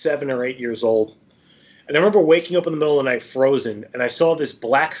about 7 or 8 years old. And I remember waking up in the middle of the night frozen, and I saw this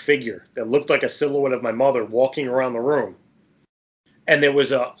black figure that looked like a silhouette of my mother walking around the room. And there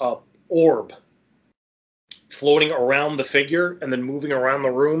was a orb floating around the figure and then moving around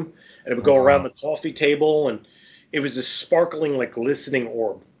the room, and it would go around the coffee table, and it was this sparkling, like, glistening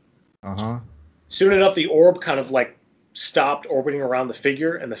orb. Soon enough, the orb kind of like stopped orbiting around the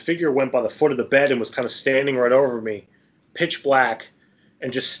figure, and the figure went by the foot of the bed and was kind of standing right over me, pitch black,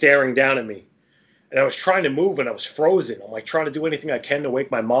 and just staring down at me. And I was trying to move, and I was frozen. I'm like trying to do anything I can to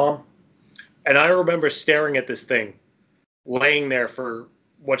wake my mom. And I remember staring at this thing, laying there for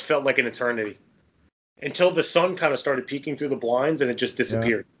what felt like an eternity, until the sun kind of started peeking through the blinds, and it just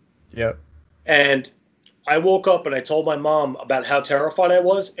disappeared. Yep. And I woke up, and I told my mom about how terrified I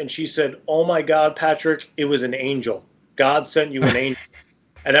was, and she said, "Oh my God, Patrick, it was an angel. God sent you an angel."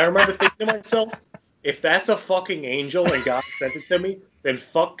 And I remember thinking to myself, if that's a fucking angel and God sent it to me, then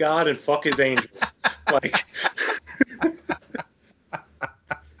fuck God and fuck his angels. Like,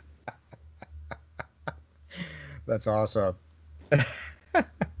 that's awesome.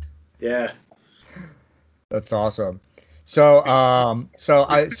 Yeah. That's awesome. So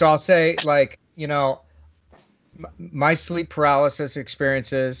I'll say, like, my sleep paralysis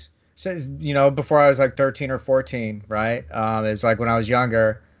experiences, before I was like 13 or 14, right? Is like when I was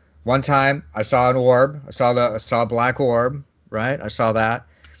younger. One time I saw an orb. I saw a black orb, right? I saw that.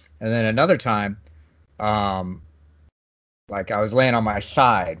 And then another time, like I was laying on my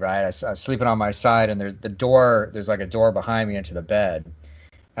side, right? I was sleeping on my side, and there's like a door behind me into the bed.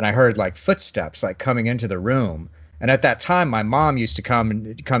 And I heard like footsteps like coming into the room. And at that time, my mom used to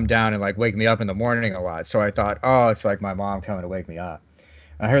come down and like wake me up in the morning a lot. So I thought, oh, it's like my mom coming to wake me up.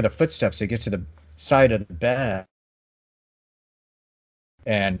 And I heard the footsteps. They get to the side of the bed.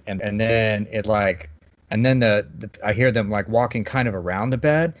 And then it like, and then I hear them like walking kind of around the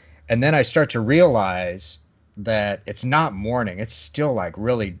bed. And then I start to realize that it's not morning. It's still like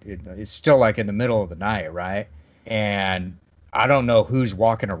it's still like in the middle of the night, right? And I don't know who's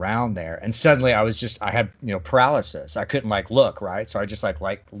walking around there. And suddenly I had, paralysis. I couldn't like look, right? So I just like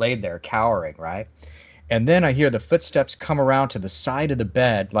laid there cowering, right? And then I hear the footsteps come around to the side of the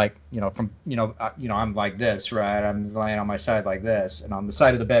bed, like, I'm like this, right? I'm laying on my side like this. And on the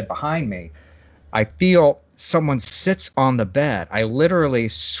side of the bed behind me, I feel someone sits on the bed. I literally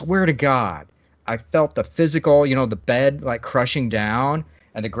swear to God, I felt the physical, the bed like crushing down,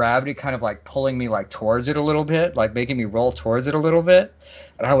 and the gravity kind of like pulling me like towards it a little bit, like making me roll towards it a little bit.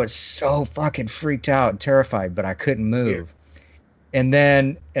 And I was so fucking freaked out and terrified, but I couldn't move. Yeah. And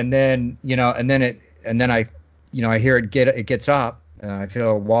then I hear it gets up, and I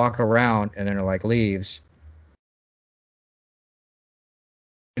feel it walk around, and then it like leaves.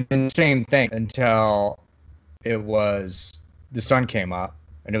 And the same thing until the sun came up,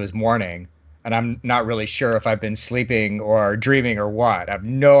 and it was morning. And I'm not really sure if I've been sleeping or dreaming or what. I have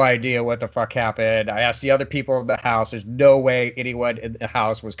no idea what the fuck happened. I asked the other people in the house. There's no way anyone in the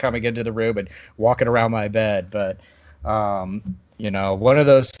house was coming into the room and walking around my bed. But, one of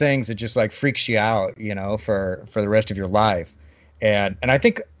those things that just like freaks you out, for the rest of your life. And I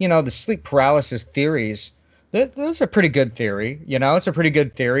think, the sleep paralysis theories, that's a pretty good theory. It's a pretty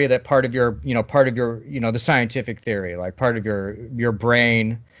good theory that part of your, the scientific theory, like part of your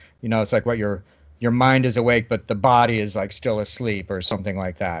brain, it's like what your mind is awake, but the body is like still asleep or something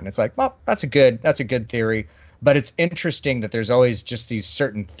like that. And it's like, well, that's a good theory. But it's interesting that there's always just these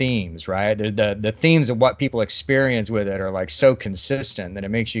certain themes, right? The themes of what people experience with it are like so consistent that it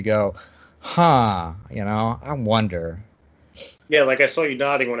makes you go, I wonder. Yeah, like I saw you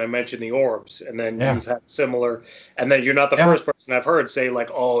nodding when I mentioned the orbs, and then Yeah. you've had similar, and then you're not the Yeah. first person I've heard say like,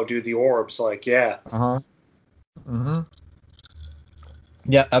 "Oh, dude, the orbs." Like, yeah, Uh-huh. Mm-hmm.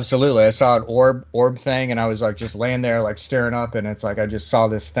 Yeah, absolutely. I saw an orb thing, and I was like just laying there, like staring up, and it's like I just saw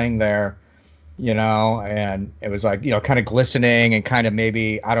this thing there, and it was like, kind of glistening and kind of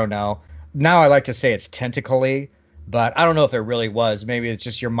maybe, I don't know. Now I like to say it's tentacly, but I don't know if it really was. Maybe it's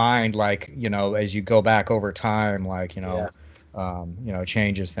just your mind, like, as you go back over time, like, yeah.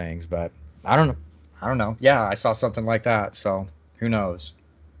 changes things. But I don't know. I don't know. Yeah, I saw something like that. So who knows?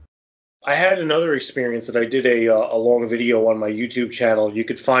 I had another experience that I did a long video on my YouTube channel. You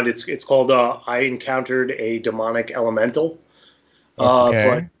could find it's called "I Encountered a Demonic Elemental." But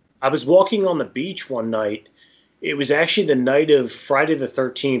Okay. I was walking on the beach one night. It was actually the night of Friday the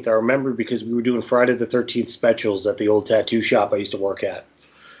 13th. I remember because we were doing Friday the 13th specials at the old tattoo shop I used to work at.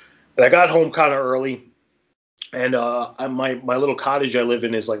 And I got home kind of early, and my little cottage I live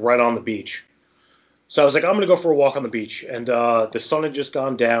in is like right on the beach. So I was like, I'm gonna go for a walk on the beach, and the sun had just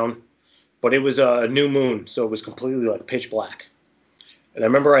gone down, but it was a new moon, so it was completely like pitch black. And I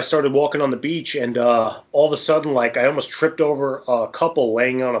remember I started walking on the beach, and all of a sudden, like I almost tripped over a couple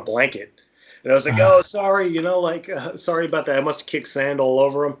laying on a blanket, and I was like, "Oh, sorry, sorry about that. I must have kicked sand all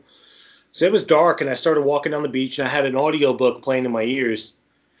over them." So it was dark, and I started walking down the beach, and I had an audiobook playing in my ears.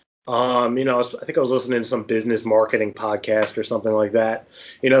 I think I was listening to some business marketing podcast or something like that.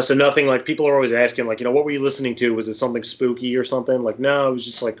 So nothing like people are always asking, like, what were you listening to? Was it something spooky or something? Like, no, it was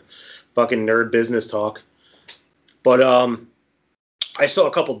just like fucking nerd business talk. But I saw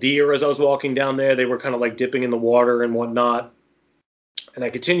a couple deer as I was walking down there. They were kind of like dipping in the water and whatnot. And I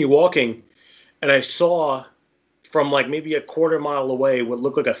continued walking, and I saw from like maybe a quarter mile away what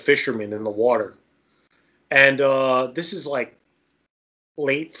looked like a fisherman in the water. And this is like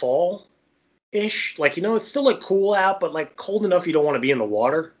late fall ish. Like, it's still like cool out, but like cold enough you don't want to be in the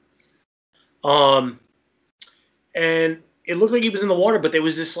water. Um, and it looked like he was in the water, but there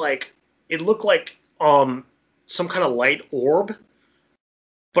was this like, it looked like some kind of light orb,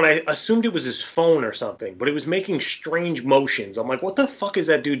 but I assumed it was his phone or something, but it was making strange motions. I'm like, what the fuck is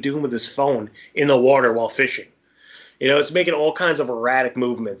that dude doing with his phone in the water while fishing? It's making all kinds of erratic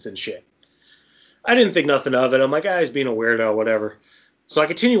movements and shit. I didn't think nothing of it. I'm like, he's being a weirdo, whatever. So I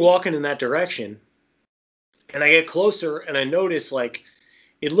continue walking in that direction, and I get closer, and I notice like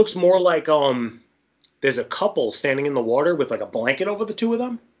it looks more like there's a couple standing in the water with like a blanket over the two of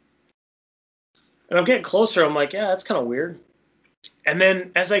them. And I'm getting closer. I'm like, yeah, that's kind of weird. And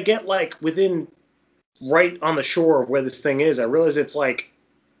then as I get like within right on the shore of where this thing is, I realize it's like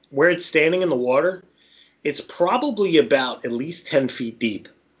where it's standing in the water. It's probably about at least 10 feet deep,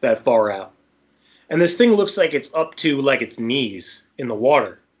 that far out. And this thing looks like it's up to like its knees in the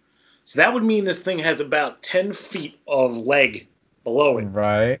water. So that would mean this thing has about 10 feet of leg below it.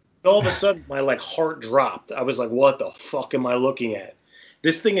 Right. All of a sudden, my like heart dropped. I was like, what the fuck am I looking at?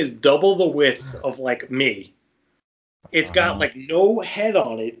 This thing is double the width of like me. It's got like no head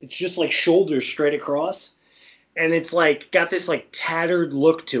on it. It's just like shoulders straight across. And it's like got this like tattered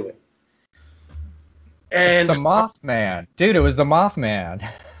look to it. It's And the Mothman. Dude, it was the Mothman.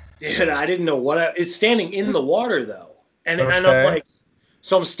 dude, I didn't know it's standing in the water though. And I'm Okay. like,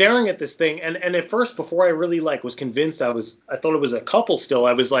 so I'm staring at this thing, and at first, before I really like was convinced, I thought it was a couple still.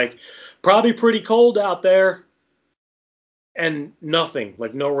 I was like, probably pretty cold out there. And nothing,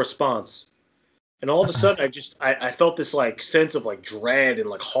 like no response. And all of a sudden I felt this like sense of like dread and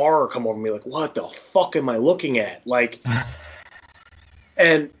like horror come over me, like, what the fuck am I looking at? Like,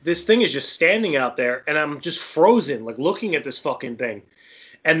 and this thing is just standing out there, and I'm just frozen, like looking at this fucking thing.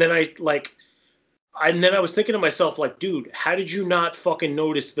 And then I was thinking to myself, like, dude, how did you not fucking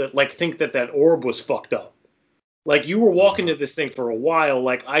notice that, like, think that orb was fucked up? Like, you were walking to this thing for a while.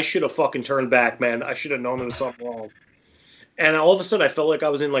 Like, I should have fucking turned back, man. I should have known there was something wrong. And all of a sudden, I felt like I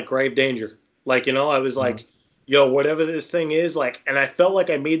was in, like, grave danger. Like, I was like, yo, whatever this thing is, like, and I felt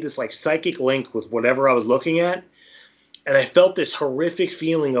like I made this, like, psychic link with whatever I was looking at. And I felt this horrific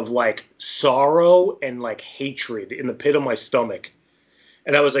feeling of, like, sorrow and, like, hatred in the pit of my stomach.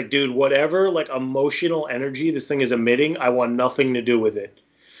 And I was like, dude, whatever like emotional energy this thing is emitting, I want nothing to do with it.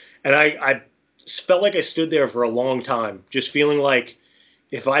 And I felt like I stood there for a long time, just feeling like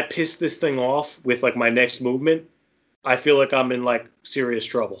if I piss this thing off with like my next movement, I feel like I'm in like serious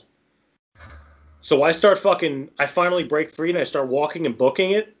trouble. So I finally break free, and I start walking and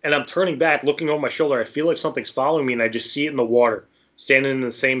booking it, and I'm turning back, looking over my shoulder. I feel like something's following me, and I just see it in the water, standing in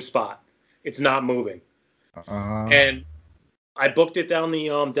the same spot. It's not moving. And I booked it down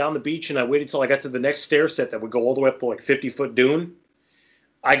the beach, and I waited till I got to the next stair set that would go all the way up to like 50-foot dune.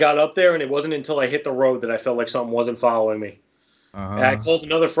 I got up there, and it wasn't until I hit the road that I felt like something wasn't following me. And I called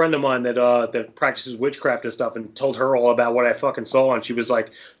another friend of mine that practices witchcraft and stuff, and told her all about what I fucking saw, and she was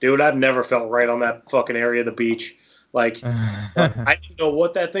like, "Dude, I've never felt right on that fucking area of the beach." Like, I didn't know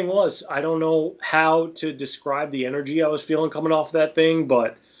what that thing was. I don't know how to describe the energy I was feeling coming off that thing,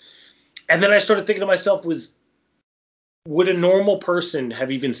 and then I started thinking to myself, would a normal person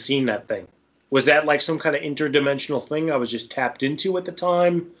have even seen that thing? Was that like some kind of interdimensional thing I was just tapped into at the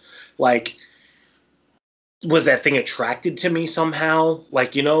time? Like, was that thing attracted to me somehow?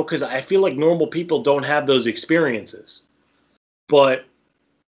 Like, because I feel like normal people don't have those experiences. But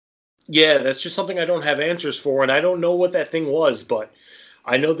yeah, that's just something I don't have answers for, and I don't know what that thing was, but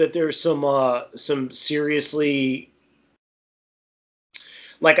I know that there's some seriously,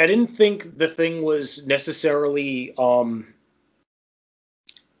 like, I didn't think the thing was necessarily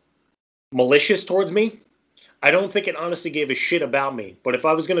malicious towards me. I don't think it honestly gave a shit about me. But if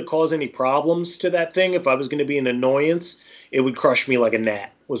I was going to cause any problems to that thing, if I was going to be an annoyance, it would crush me like a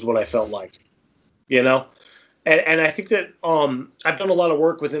gnat, was what I felt like. And I think that I've done a lot of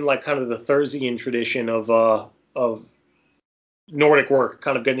work within like kind of the Thursian tradition of Nordic work,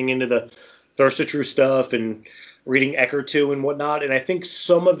 kind of getting into the Thursa stuff and reading Eckhart too and whatnot. And I think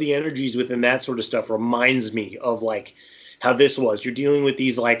some of the energies within that sort of stuff reminds me of like how this was. You're dealing with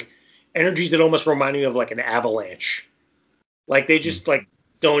these like energies that almost remind me of like an avalanche. Like they just like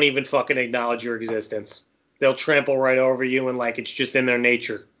don't even fucking acknowledge your existence. They'll trample right over you, and like it's just in their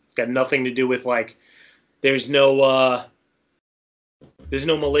nature. It's got nothing to do with like there's no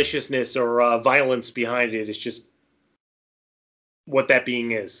maliciousness or violence behind it. It's just what that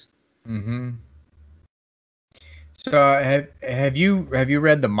being is. Mm-hmm. So have you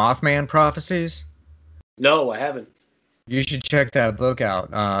read the Mothman Prophecies? No, I haven't. You should check that book out,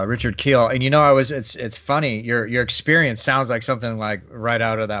 Richard Keel. And it's funny. Your experience sounds like something like right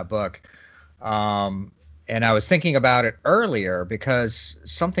out of that book. And I was thinking about it earlier because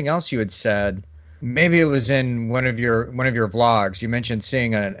something else you had said, maybe it was in one of your vlogs. You mentioned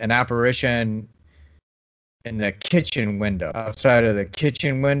seeing an apparition in the kitchen window, outside of the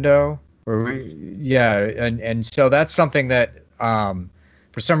kitchen window. And so that's something that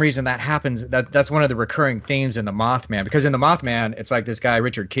for some reason that happens. That's one of the recurring themes in the Mothman, because in the Mothman, it's like this guy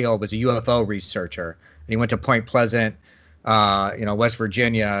Richard Keel was a UFO researcher, and he went to Point Pleasant, West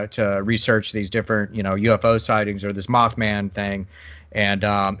Virginia, to research these different UFO sightings or this Mothman thing, and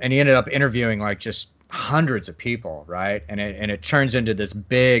he ended up interviewing like just hundreds of people, right? And it turns into this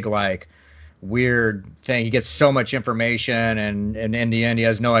big like weird thing. He gets so much information, and in the end he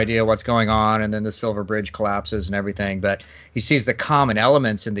has no idea what's going on, and then the Silver Bridge collapses and everything. But he sees the common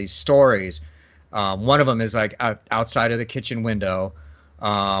elements in these stories. One of them is like outside of the kitchen window.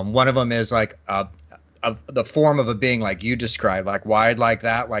 One of them is like the form of a being like you described, like wide like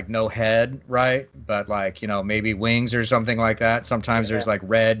that, like no head, right? But like maybe wings or something like that. Sometimes there's like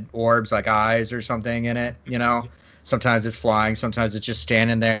red orbs like eyes or something in it, Sometimes it's flying, sometimes it's just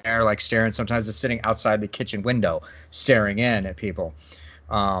standing there like staring, sometimes it's sitting outside the kitchen window staring in at people.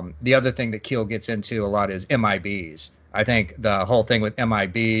 The other thing that Keel gets into a lot is MIBs. I think the whole thing with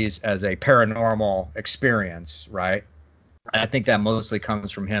MIBs as a paranormal experience, right? I think that mostly comes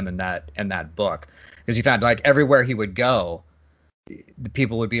from him in that book, because he found like everywhere he would go, the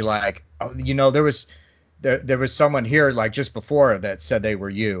people would be like, oh, there was someone here like just before that said they were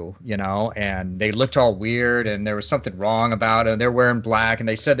and they looked all weird, and there was something wrong about it. They're wearing black, and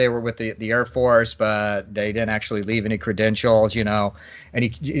they said they were with the Air Force, but they didn't actually leave any credentials, And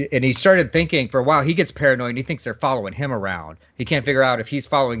he started thinking for a while. He gets paranoid, and he thinks they're following him around. He can't figure out if he's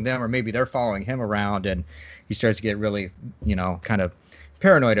following them or maybe they're following him around, and he starts to get really, kind of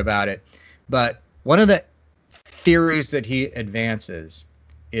paranoid about it. But one of the theories that he advances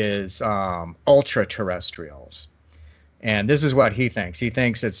is ultra terrestrials, and this is what he thinks. He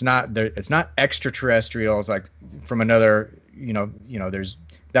thinks it's not extraterrestrials like from another.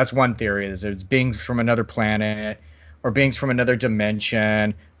 That's one theory. There's beings from another planet, or beings from another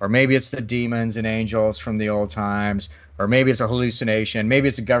dimension, or maybe it's the demons and angels from the old times, or maybe it's a hallucination, maybe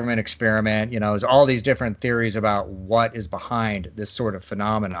it's a government experiment. There's all these different theories about what is behind this sort of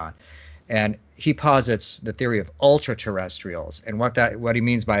phenomenon. And he posits the theory of ultra-terrestrials. And what he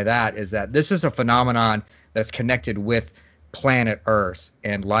means by that is that this is a phenomenon that's connected with planet Earth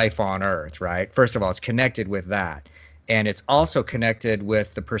and life on Earth, right? First of all, it's connected with that. And it's also connected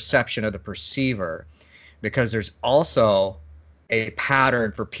with the perception of the perceiver, because there's also a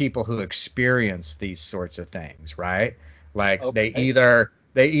pattern for people who experience these sorts of things, right? Like they either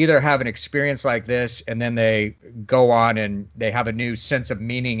they either have an experience like this and then they go on and they have a new sense of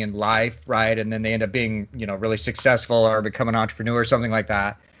meaning in life, right? And then they end up being, really successful or become an entrepreneur or something like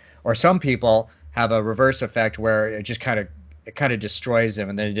that. Or some people have a reverse effect where it kind of destroys them,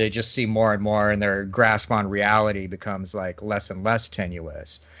 and then they just see more and more, and their grasp on reality becomes like less and less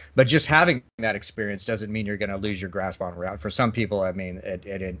tenuous. But just having that experience doesn't mean you're going to lose your grasp on reality. For some people, I mean,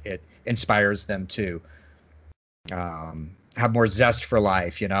 it inspires them to have more zest for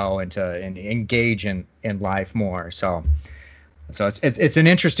life, and to engage in life more. So it's an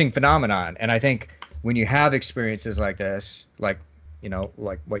interesting phenomenon, and I think when you have experiences like this, like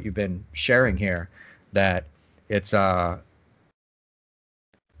like what you've been sharing here, that it's a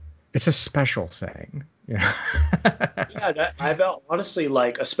special thing. Yeah. Yeah, I've honestly,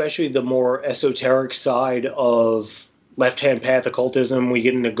 like, especially the more esoteric side of left-hand path occultism, we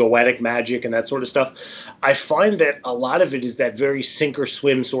get into goetic magic and that sort of stuff. I find that a lot of it is that very sink or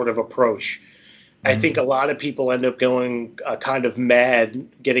swim sort of approach. I think a lot of people end up going kind of mad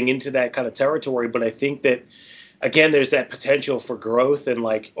getting into that kind of territory, but I think that, again, there's that potential for growth and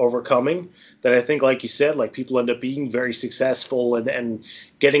like overcoming that. I think, like you said, like people end up being very successful and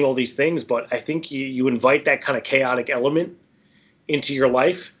getting all these things. But I think you invite that kind of chaotic element into your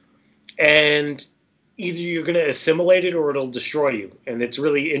life, and either you're going to assimilate it or it'll destroy you. And it's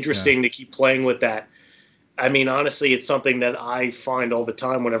really interesting to keep playing with that. I mean, honestly, it's something that I find all the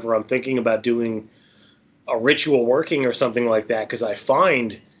time whenever I'm thinking about doing a ritual working or something like that, because I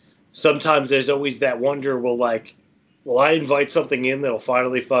find sometimes there's always that wonder, will I invite something in that'll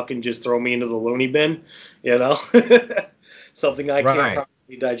finally fucking just throw me into the loony bin, something I can't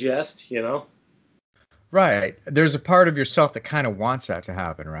properly digest, Right. There's a part of yourself that kind of wants that to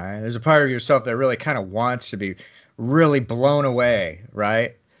happen, right? There's a part of yourself that really kind of wants to be really blown away,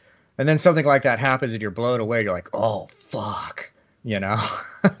 right? And then something like that happens and you're blown away. You're like, oh fuck, and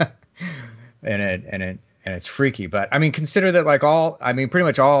it's freaky. But I mean, consider that pretty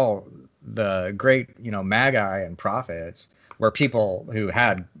much all the great, magi and prophets were people who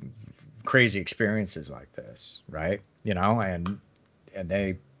had crazy experiences like this, right? And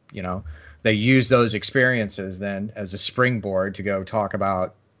they, they use those experiences then as a springboard to go talk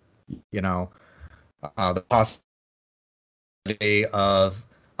about, the possibility of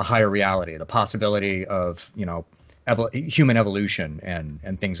a higher reality, the possibility of, human evolution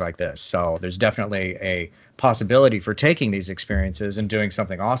and things like this. So there's definitely a possibility for taking these experiences and doing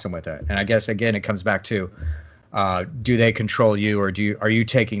something awesome with it. And I guess, again, it comes back to, do they control you, or are you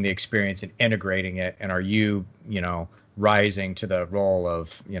taking the experience and integrating it? And are you, rising to the role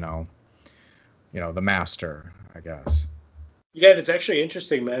of, the master, I guess. Yeah, and it's actually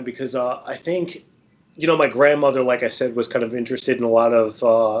interesting, man, because I think, my grandmother, like I said, was kind of interested in a lot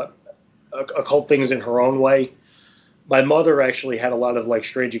of occult things in her own way. My mother actually had a lot of like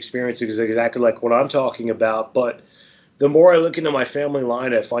strange experiences, exactly like what I'm talking about. But the more I look into my family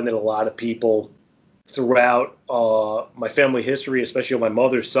line, I find that a lot of people throughout my family history, especially on my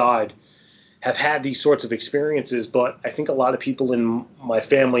mother's side, have had these sorts of experiences. But I think a lot of people in my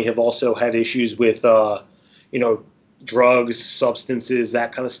family have also had issues with, drugs, substances,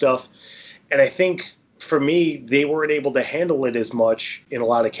 that kind of stuff. And I think for me, they weren't able to handle it as much in a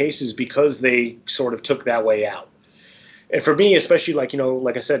lot of cases because they sort of took that way out. And for me, especially like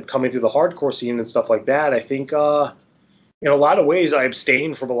I said, coming through the hardcore scene and stuff like that, I think, in a lot of ways, I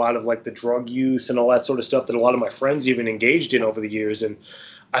abstained from a lot of like the drug use and all that sort of stuff that a lot of my friends even engaged in over the years. And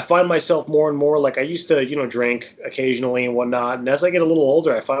I find myself more and more, like, I used to, drink occasionally and whatnot. And as I get a little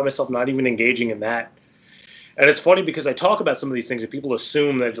older, I find myself not even engaging in that. And it's funny because I talk about some of these things and people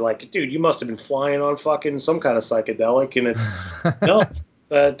assume that, like, dude, you must have been flying on fucking some kind of psychedelic. And it's, no,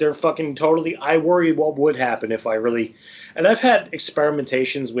 they're fucking totally, I worry what would happen if I really, and I've had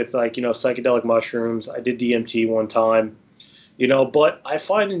experimentations with, like, psychedelic mushrooms. I did DMT one time, but I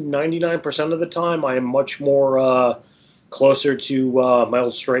find 99% of the time I am much more closer to my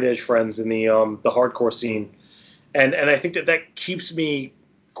old straight edge friends in the hardcore scene. And I think that keeps me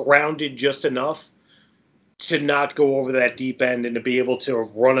grounded just enough to not go over that deep end and to be able to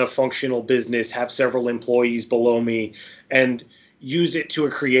run a functional business, have several employees below me, and use it to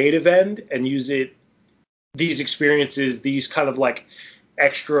a creative end and use these experiences, these kind of like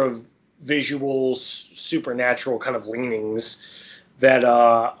extra visual, supernatural kind of leanings that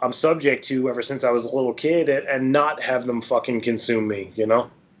I'm subject to ever since I was a little kid, and not have them fucking consume me,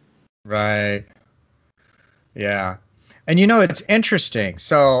 Right. Yeah. And it's interesting.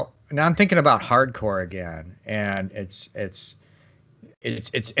 So now I'm thinking about hardcore again, and it's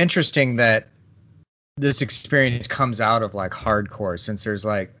interesting that this experience comes out of like hardcore, since there's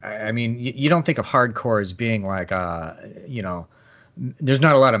like, I mean, you don't think of hardcore as being like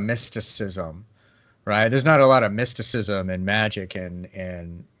mysticism, right? There's not a lot of mysticism and magic and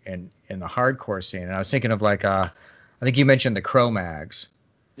in the hardcore scene. And I was thinking of like I think you mentioned the Cro-Mags,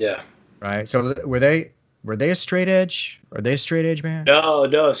 Yeah. right? So were they a straight edge? Are they a straight edge band? No,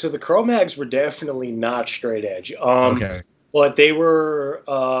 no. So the Cro-Mags were definitely not straight edge. Okay. But they were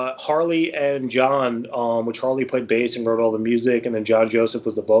Harley and John, which Harley played bass and wrote all the music, and then John Joseph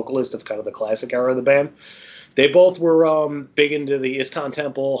was the vocalist of kind of the classic era of the band. They both were big into the ISKCON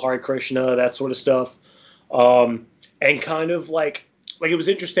Temple, Hare Krishna, that sort of stuff, and kind of like it was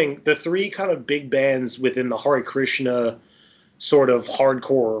interesting. The three kind of big bands within the Hare Krishna sort of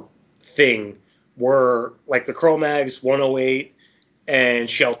hardcore thing were like the Cro-Mags, 108, and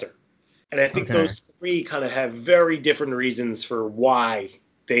Shelter. And I think those three kind of have very different reasons for why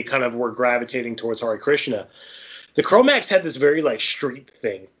they kind of were gravitating towards Hare Krishna. The Cro-Mags had this very like street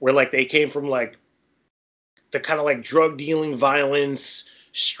thing where like they came from like the kind of like drug dealing, violence,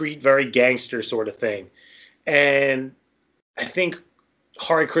 street, very gangster sort of thing. And I think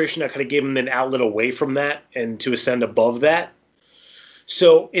Hare Krishna kind of gave them an outlet away from that and to ascend above that.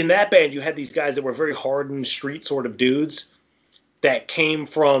 So in that band, you had these guys that were very hardened street sort of dudes that came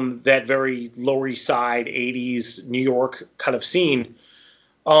from that very Lower East Side, 80s New York kind of scene.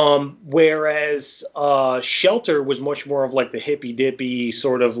 Whereas Shelter was much more of like the hippy-dippy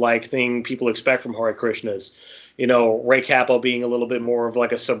sort of like thing people expect from Hare Krishnas. You know, Ray Cappo being a little bit more of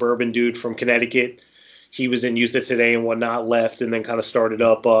like a suburban dude from Connecticut. He was in Youth of Today and whatnot, left, and then kind of started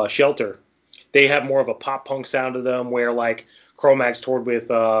up Shelter. They have more of a pop-punk sound to them, where like Cro-Mags toured with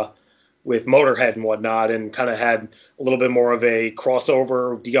Motorhead and whatnot, and kind of had a little bit more of a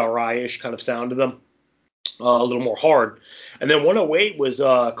crossover DRI-ish kind of sound to them, a little more hard. And then 108 was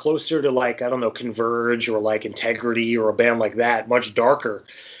closer to like, I don't know, Converge or like Integrity or a band like that, much darker.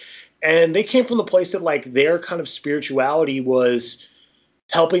 And they came from the place that like their kind of spirituality was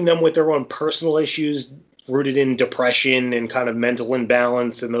helping them with their own personal issues rooted in depression and kind of mental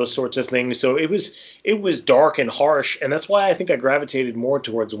imbalance and those sorts of things. So it was dark and harsh, and that's why I think I gravitated more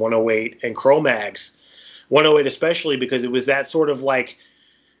towards 108 and Cro-Mags. 108 especially because it was that sort of like,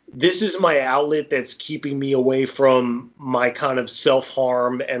 this is my outlet that's keeping me away from my kind of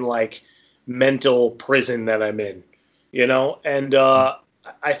self-harm and like mental prison that I'm in, you know? And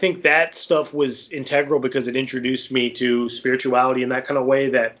I think that stuff was integral because it introduced me to spirituality in that kind of way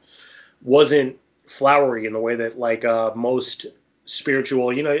that wasn't flowery in the way that like most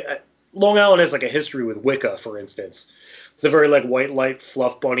spiritual, you know, Long Island has like a history with Wicca, for instance. It's a very like white light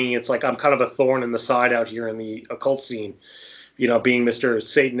fluff bunny. It's like I'm kind of a thorn in the side out here in the occult scene, you know, being Mr.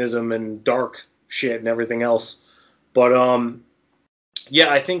 Satanism and dark shit and everything else. But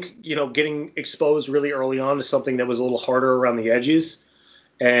yeah, I think, you know, getting exposed really early on to something that was a little harder around the edges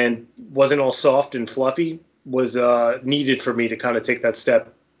and wasn't all soft and fluffy was needed for me to kind of take that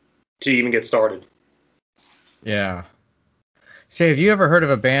step to even get started. Yeah. Say, have you ever heard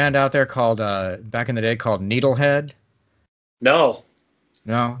of a band out there called, back in the day, called Needlehead? No.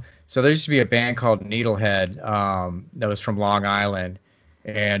 No? So there used to be a band called Needlehead that was from Long Island.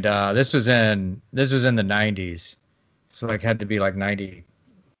 And this was in the 90s. So like had to be like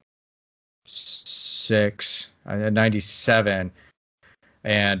 96, 97.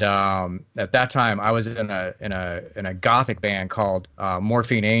 And at that time, I was in a gothic band called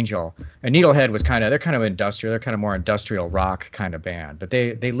Morphine Angel. And Needlehead was they're kind of industrial. They're kind of more industrial rock kind of band. But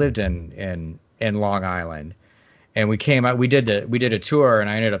they lived in Long Island, and we did a tour, and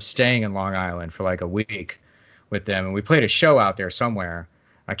I ended up staying in Long Island for like a week with them, and we played a show out there somewhere.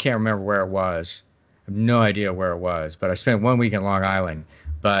 I can't remember where it was. I have no idea where it was, but I spent 1 week in Long Island.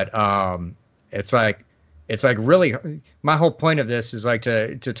 But it's like really, my whole point of this is like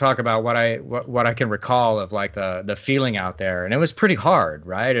to talk about what I can recall of like the feeling out there. And it was pretty hard,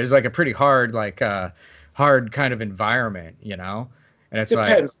 right? It was like a pretty hard, like hard kind of environment, you know? And it's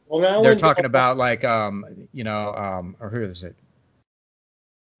Depends. like, Long Island, they're talking about like, you know, or who is it?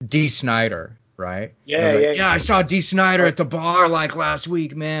 D. Snyder, right? Yeah, like, yeah. Yeah, I saw D. Snyder at the bar like last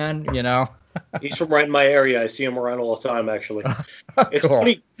week, man, you know? He's from right in my area. I see him around all the time, actually. It's Cool.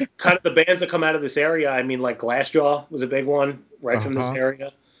 funny, kind of the bands that come out of this area. I mean, like Glassjaw was a big one, right from this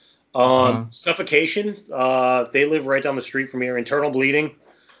area. Suffocation, they live right down the street from here. Internal Bleeding,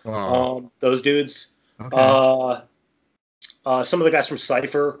 those dudes. Okay. Some of the guys from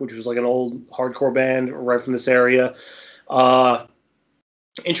Cypher, which was like an old hardcore band right from this area.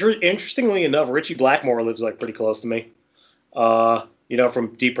 Interestingly enough, Richie Blackmore lives like pretty close to me. You know,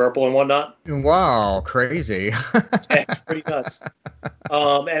 from Deep Purple and whatnot. Wow, crazy. Yeah, pretty nuts.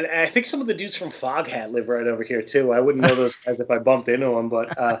 And I think some of the dudes from Foghat live right over here too. I wouldn't know those guys if I bumped into them,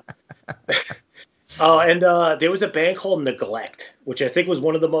 but Oh, and there was a band called Neglect, which I think was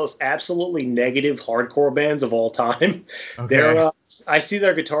one of the most absolutely negative hardcore bands of all time. They're Okay. I see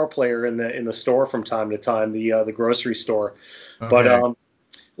their guitar player in the store from time to time, the grocery store. But Okay.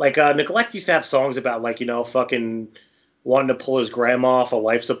 like Neglect used to have songs about like fucking wanting to pull his grandma off of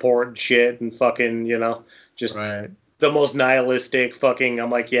life support and shit, and fucking just Right. the most nihilistic fucking. I'm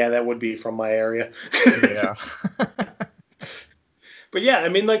like, yeah, that would be from my area. Yeah. But yeah, I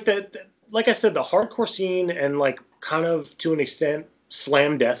mean, like like I said, the hardcore scene and like kind of to an extent,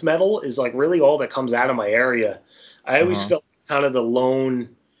 slam death metal is like really all that comes out of my area. I always Uh-huh. felt kind of the lone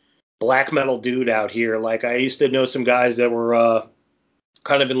black metal dude out here. Like I used to know some guys that were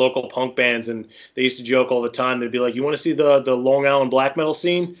kind of in local punk bands, and they used to joke all the time. They'd be like, "You want to see the Long Island black metal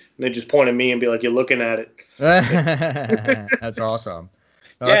scene?" And they'd just point at me and be like, "You're looking at it." That's awesome.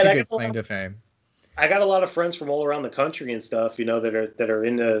 Oh, Yeah, that's and a good claim to fame. I got a lot of friends from all around the country and stuff, that are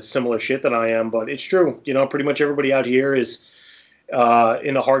into similar shit that I am. But it's true, pretty much everybody out here is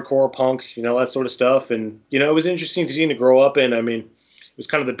into hardcore punk, that sort of stuff. And it was interesting to see to grow up in. I mean, it was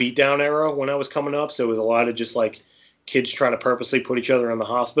kind of the beatdown era when I was coming up, so it was a lot of just like kids trying to purposely put each other in the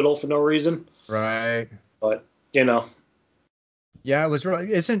hospital for no reason. Right. But you know, Yeah, it was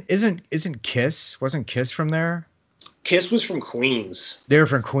really isn't Kiss? Wasn't Kiss from there? Kiss was from Queens, They were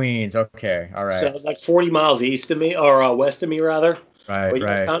from Queens. Okay. All so right. it was like 40 miles east of me, or west of me rather. Right, But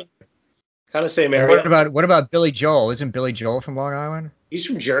yeah, right. kind of same And area. what about Billy Joel? Isn't Billy Joel from Long Island? He's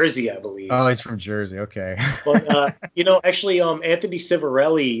from Jersey, I Oh, believe. he's from Jersey. Okay. But actually, Anthony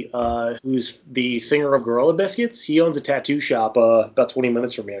Civarelli, who's the singer of Gorilla Biscuits, he owns a tattoo shop about 20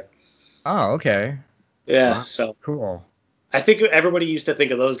 minutes from here. Oh, okay. Yeah, Wow. so Cool. I think everybody used to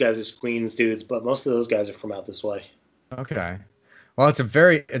think of those guys as Queens dudes, but most of those guys are from out this way. Okay. Well, it's a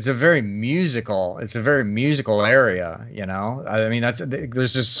very musical area, you know. I mean,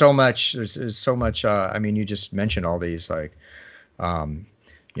 there's just so much there's so much I mean, you just mentioned all these like um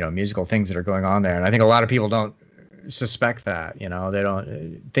musical things that are going on there, and I think a lot of people don't suspect that, you know. They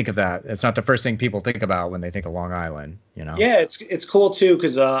don't think of that. It's not the first thing people think about when they think of Long Island, you know. Yeah, it's cool too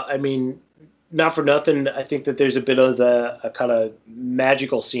because I mean, not for nothing, I think that there's a bit of a kind of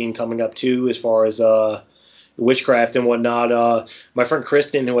magical scene coming up too, as far as witchcraft and whatnot. My friend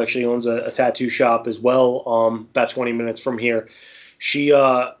Kristen, who actually owns a tattoo shop as well, about 20 minutes from here, she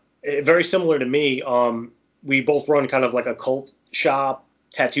very similar to me. We both run kind of like a cult shop,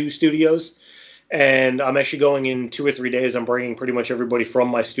 tattoo studios, and I'm actually going in 2 or 3 days. I'm bringing pretty much everybody from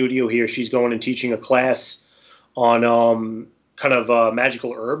my studio here. She's going and teaching a class on kind of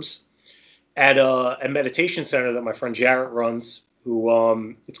magical herbs at a meditation center that my friend Jarrett runs.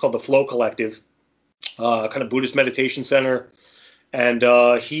 Who it's called the Flow Collective, kind of Buddhist meditation center. And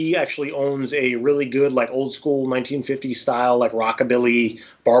he actually owns a really good, like old school 1950s style, like rockabilly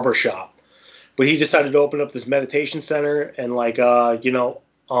barber shop. But he decided to open up this meditation center and like,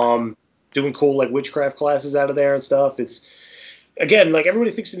 doing cool like witchcraft classes out of there and stuff. It's again, like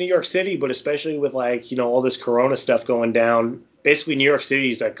everybody thinks of New York City, but especially with like, all this Corona stuff going down, basically New York City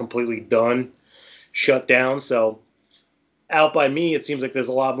is like completely done, shut down. So out by me, it seems like there's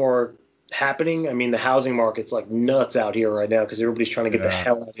a lot more happening. I mean, the housing market's like nuts out here right now because everybody's trying to get the Yeah.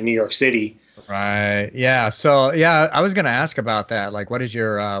 hell out of New York City. Right. Yeah. So, yeah, I was going to ask about that. Like, what is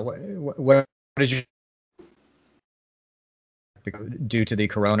your what is your due to the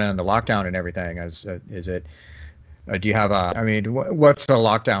corona and the lockdown and everything? Is it do you have a I mean, what's the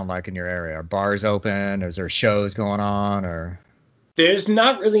lockdown like in your area? Are bars open? Is there shows going on or There's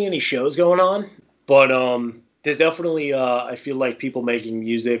not really any shows going on, but there's definitely I feel like people making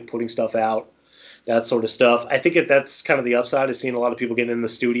music, putting stuff out, that sort of stuff. I think that's kind of the upside is seeing a lot of people getting in the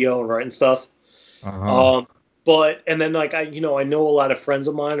studio and writing stuff. uh-huh. Um, but and then like I know a lot of friends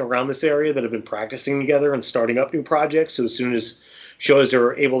of mine around this area that have been practicing together and starting up new projects. So as soon as shows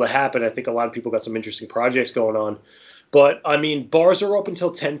are able to happen, I think a lot of people got some interesting projects going on. But I mean, bars are open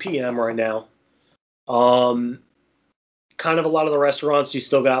till 10 p.m. right now. Um, Kind of a lot of the restaurants, you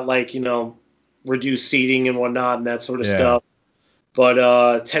still got like reduced seating and whatnot and that sort of Yeah. stuff.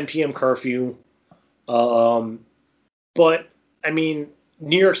 But 10 p.m. curfew. Um, but I mean,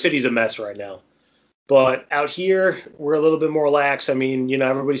 New York City's a mess right now. But out here, we're a little bit more lax. I mean,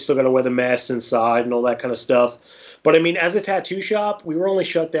 everybody's still got to wear the masks inside and all that kind of stuff. But I mean, as a tattoo shop, we were only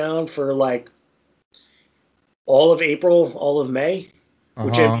shut down for like all of April, all of May,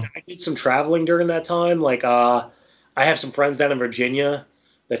 which I mean, Uh-huh. I did some traveling during that time. Like, I have some friends down in Virginia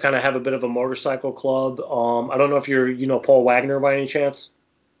that kind of have a bit of a motorcycle club. I don't know if you know Paul Wagner by any chance.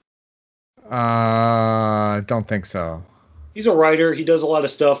 Don't think so. He's a writer. He does a lot of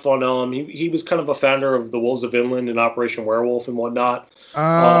stuff on. He was kind of a founder of the Wolves of Inland and Operation Werewolf and whatnot.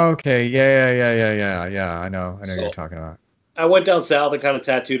 Oh, okay. Yeah. I know who you're So talking about. I went down south and kind of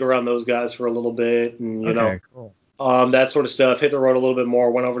tattooed around those guys for a little bit, and Okay, cool. that sort of stuff. Hit the road a little bit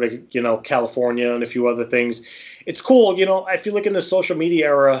more. Went over to California and a few other things. It's cool. I feel like in the social media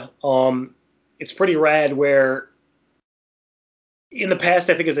era, it's pretty rad. Where in the past,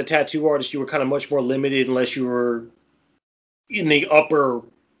 I think as a tattoo artist, you were kind of much more limited unless you were in the upper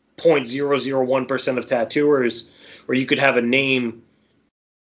 0.001% of tattooers, where you could have a name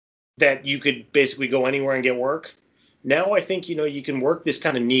that you could basically go anywhere and get work. Now I think, you can work this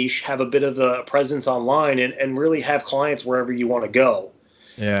kind of niche, have a bit of a presence online, and really have clients wherever you want to go.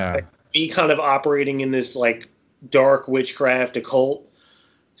 Yeah. Me kind of operating in this like dark witchcraft occult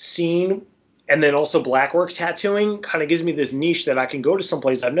scene, and then also blackwork tattooing kind of gives me this niche that I can go to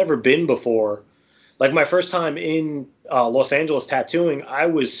someplace I've never been before. Like my first time in Los Angeles tattooing, I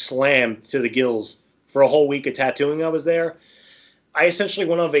was slammed to the gills for a whole week of tattooing. I was there. I essentially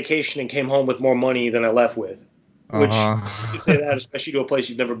went on vacation and came home with more money than I left with. Which you can say that, especially to a place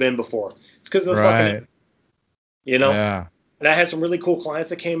you've never been before. It's because of the fucking, Yeah. And I had some really cool clients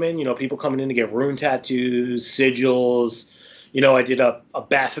that came in. People coming in to get rune tattoos, sigils. I did a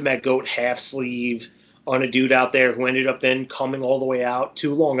Baphomet goat half sleeve on a dude out there who ended up then coming all the way out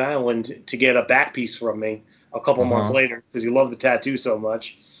to Long Island to get a back piece from me a couple months later because he loved the tattoo so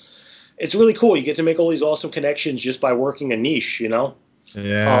much. It's really cool. You get to make all these awesome connections just by working a niche.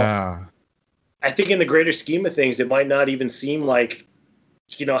 Yeah. I think in the greater scheme of things, it might not even seem like,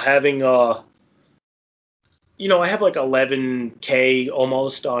 having I have like 11K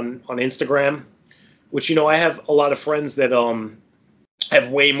almost on Instagram, which, I have a lot of friends that have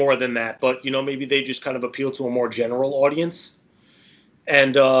way more than that, but, maybe they just kind of appeal to a more general audience.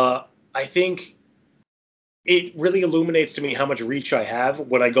 And I think it really illuminates to me how much reach I have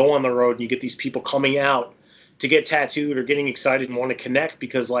when I go on the road and you get these people coming out to get tattooed or getting excited and want to connect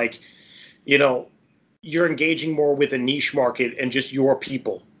because, like, you're engaging more with a niche market and just your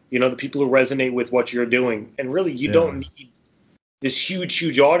people, the people who resonate with what you're doing. And really, you don't need this huge,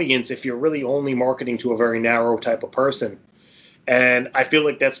 huge audience if you're really only marketing to a very narrow type of person. And I feel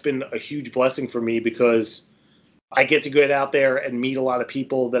like that's been a huge blessing for me because I get to get out there and meet a lot of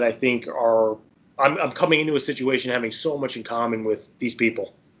people that I think I'm coming into a situation having so much in common with these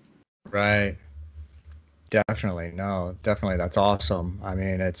people. Right. Definitely. No, definitely. That's awesome. I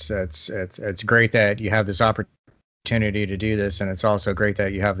mean, it's great that you have this opportunity to do this, and it's also great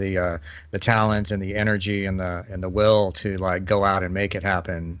that you have the talent and the energy and the will to like go out and make it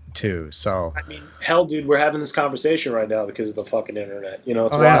happen too. So I mean, hell, dude, we're having this conversation right now because of the fucking internet.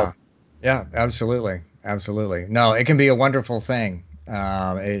 It's wild. Yeah, absolutely. No, it can be a wonderful thing.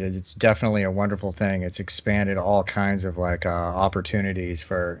 It's definitely a wonderful thing. It's expanded all kinds of like opportunities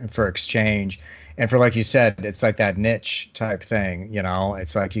for exchange. And for, like you said, it's like that niche type thing,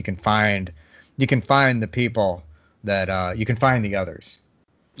 it's like you can find the people that you can find the others.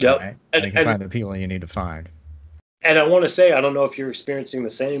 Yep. Right? And you can find the people you need to find. And I want to say, I don't know if you're experiencing the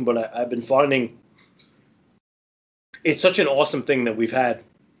same, but I've been finding it's such an awesome thing that we've had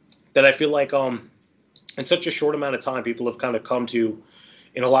that I feel like in such a short amount of time, people have kind of come to,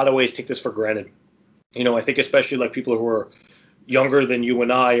 in a lot of ways, take this for granted. I think especially like people who are younger than you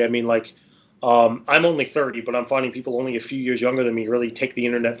and I mean, like, I'm only 30, but I'm finding people only a few years younger than me really take the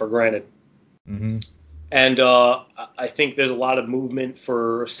internet for granted. Mm-hmm. And I think there's a lot of movement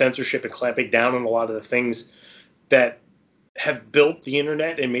for censorship and clamping down on a lot of the things that have built the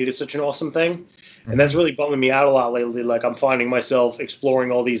internet and made it such an awesome thing. Mm-hmm. And that's really bumming me out a lot lately. Like I'm finding myself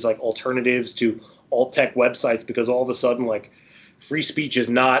exploring all these like alternatives to alt tech websites because all of a sudden like free speech is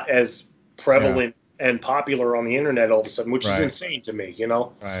not as prevalent and popular on the internet all of a sudden, which is insane to me,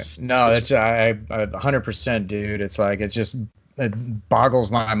 Right. No, that's I 100%, dude. It's like it boggles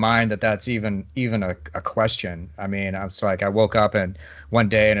my mind that's even a question. I mean, it's like I woke up and one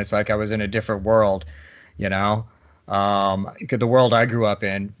day and it's like I was in a different world, the world I grew up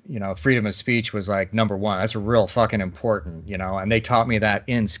in, freedom of speech was like number one. That's real fucking important, and they taught me that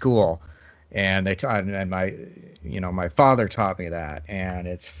in school. And my father taught me that, and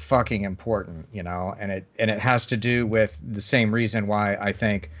it's fucking important, and it has to do with the same reason why I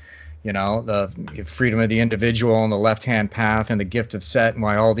think, the freedom of the individual and the left-hand path and the gift of set and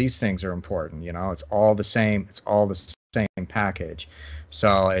why all these things are important. It's all the same. It's all the same package.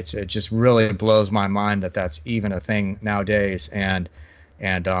 So it just really blows my mind that that's even a thing nowadays. And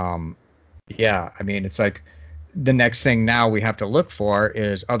yeah, I mean, it's like, the next thing now we have to look for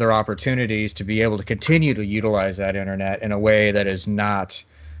is other opportunities to be able to continue to utilize that internet in a way that is not,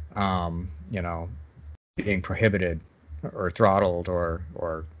 being prohibited or throttled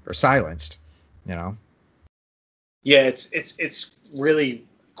or silenced, you know. Yeah, it's really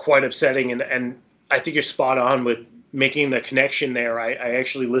quite upsetting, and I think you're spot on with making the connection there. I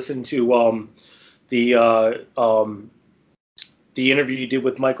actually listened to the the interview you did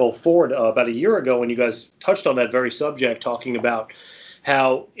with Michael Ford about a year ago, and you guys touched on that very subject, talking about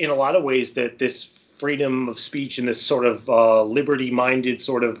how, in a lot of ways, that this freedom of speech and this sort of liberty-minded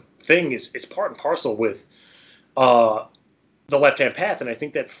sort of thing is part and parcel with the left-hand path. And I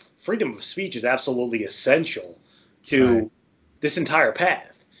think that freedom of speech is absolutely essential to this entire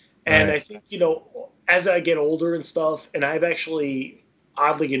path. And I think, as I get older and stuff, and I've actually,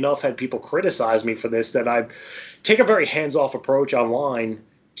 oddly enough, had people criticize me for this, that I take a very hands-off approach online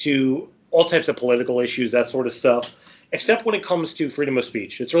to all types of political issues, that sort of stuff, except when it comes to freedom of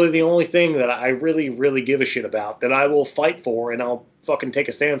speech. It's really the only thing that I really, really give a shit about, that I will fight for and I'll fucking take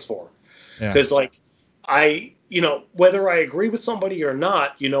a stance for. Because, whether I agree with somebody or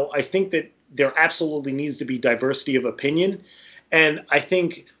not, I think that there absolutely needs to be diversity of opinion. And I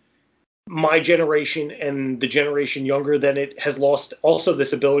think my generation and the generation younger than it has lost also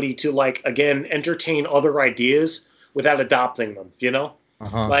this ability to, again, entertain other ideas without adopting them,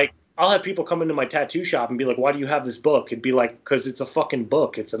 Like, I'll have people come into my tattoo shop and be like, why do you have this book? It'd be like, because it's a fucking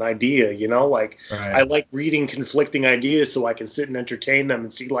book. It's an idea, I like reading conflicting ideas so I can sit and entertain them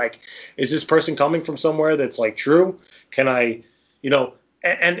and see, is this person coming from somewhere that's, true? Can I,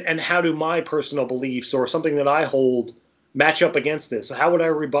 and how do my personal beliefs or something that I hold match up against this? So how would I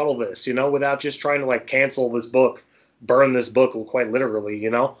rebuttal this, without just trying to, cancel this book, burn this book quite literally,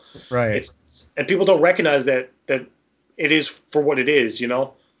 Right. And people don't recognize that it is for what it is,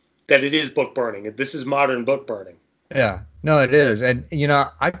 that it is book burning. This is modern book burning. Yeah, no, it is. And,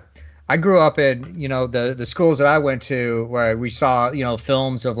 I grew up in, the schools that I went to where we saw,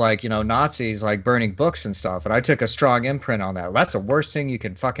 films of Nazis, burning books and stuff. And I took a strong imprint on that. That's the worst thing you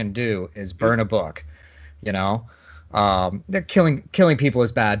can fucking do is burn a book, They're killing people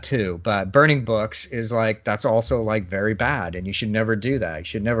is bad too, but burning books is that's also very bad. And you should never do that. You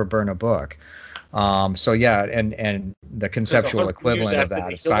should never burn a book. So yeah, and the conceptual equivalent of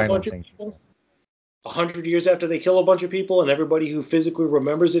that is silencing. 100 years after they kill a bunch of people and everybody who physically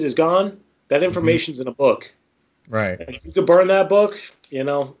remembers it is gone, that information's in a book. Right. And if you could burn that book,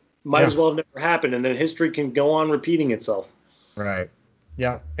 might as well have never happened, and then history can go on repeating itself. Right.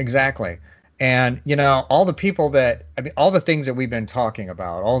 Yeah, exactly. And, all the people all the things that we've been talking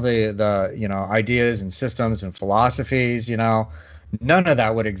about, all the ideas and systems and philosophies, none of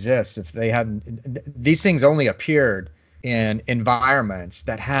that would exist if they hadn't. These things only appeared in environments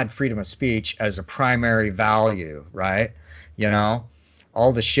that had freedom of speech as a primary value, right?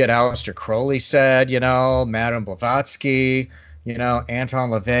 All the shit Aleister Crowley said, Madame Blavatsky,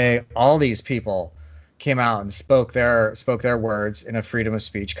 Anton LaVey, all these people came out and spoke their words in a freedom of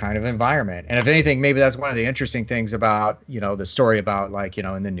speech kind of environment. And if anything, maybe that's one of the interesting things about, the story about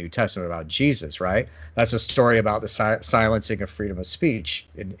in the New Testament about Jesus, right? That's a story about the silencing of freedom of speech.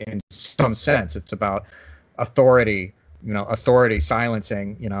 In some sense, it's about authority, authority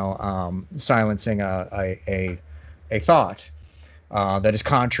silencing, silencing a thought that is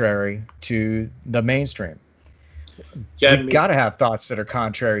contrary to the mainstream. Yeah, you've got to have thoughts that are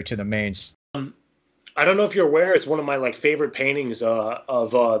contrary to the mainstream. I don't know if you're aware, it's one of my favorite paintings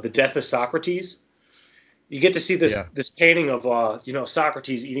of the death of Socrates. You get to see this painting of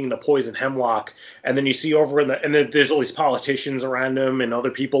Socrates eating the poison hemlock, and then you see over and then there's all these politicians around him and other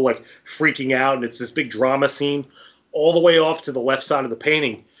people freaking out, and it's this big drama scene. All the way off to the left side of the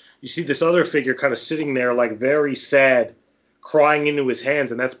painting, you see this other figure kind of sitting there very sad, crying into his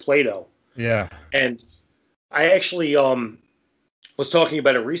hands, and that's Plato. Yeah. And I actually was talking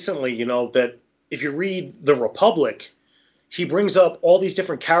about it recently, that if you read The Republic, he brings up all these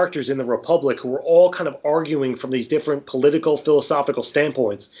different characters in The Republic who are all kind of arguing from these different political, philosophical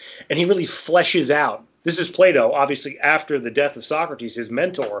standpoints. And he really fleshes out. This is Plato, obviously, after the death of Socrates, his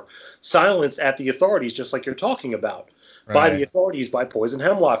mentor, silenced at the authorities, just like you're talking about, by the authorities, by poison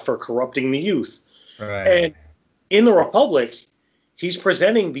hemlock for corrupting the youth. Right. And in The Republic, he's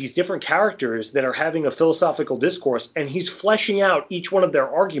presenting these different characters that are having a philosophical discourse, and he's fleshing out each one of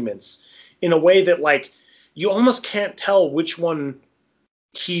their arguments in a way that, you almost can't tell which one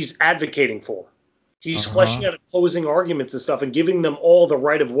he's advocating for. He's fleshing out opposing arguments and stuff and giving them all the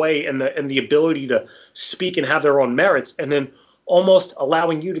right of way and the ability to speak and have their own merits, and then almost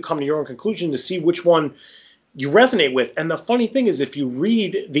allowing you to come to your own conclusion to see which one you resonate with. And the funny thing is, if you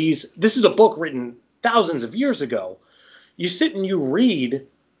read this is a book written thousands of years ago. You sit and you read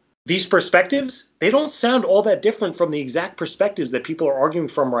these perspectives, they don't sound all that different from the exact perspectives that people are arguing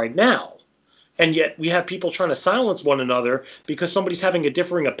from right now. And yet we have people trying to silence one another because somebody's having a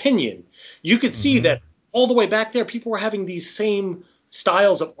differing opinion. You could see that all the way back there, people were having these same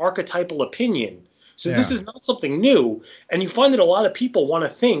styles of archetypal opinion. So this is not something new. And you find that a lot of people want to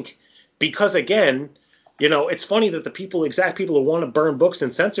think, because again, you know, it's funny that the exact people who want to burn books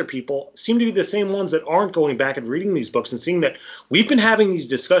and censor people seem to be the same ones that aren't going back and reading these books and seeing that we've been having these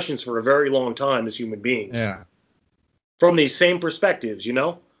discussions for a very long time as human beings. Yeah. From these same perspectives, you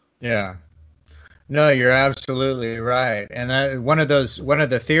know? Yeah. No, you're absolutely right. And that one of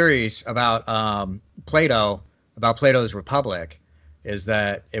the theories about Plato's Republic, is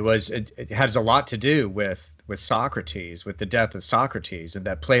that it has a lot to do with Socrates, with the death of Socrates, and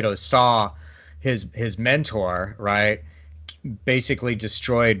that Plato saw his mentor, right, basically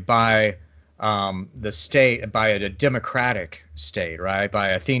destroyed by the state, by a democratic state, right, by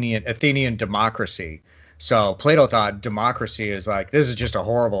Athenian democracy. So Plato thought democracy is like, this is just a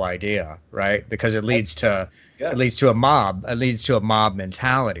horrible idea, right? Because it leads to a mob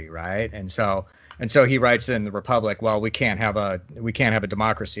mentality, right? And so he writes in the Republic, well, we can't have a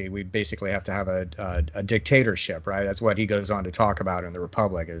democracy. We basically have to have a dictatorship, right? That's what he goes on to talk about in the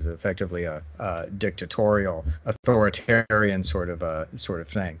Republic, is effectively a dictatorial, authoritarian sort of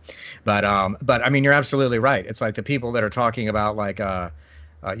thing. But I mean, you're absolutely right. It's like the people that are talking about like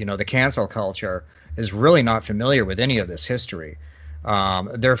the cancel culture is really not familiar with any of this history.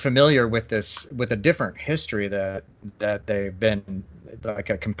 They're familiar with a different history that they've been, like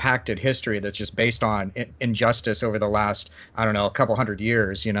a compacted history that's just based on injustice over the last, I don't know, a couple hundred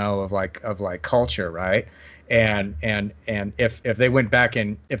years, you know, of like culture, right? And if they went back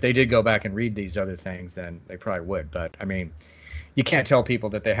and if they did go back and read these other things, then they probably would. But I mean, you can't tell people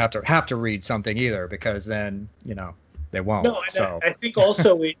that they have to read something either, because then, you know, they won't. No, so I think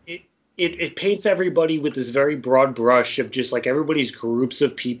also it paints everybody with this very broad brush of just like everybody's groups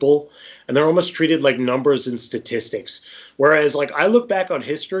of people, and they're almost treated like numbers and statistics. Whereas like I look back on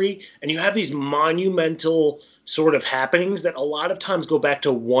history and you have these monumental sort of happenings that a lot of times go back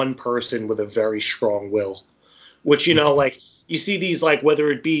to one person with a very strong will, which, you know, like you see these, like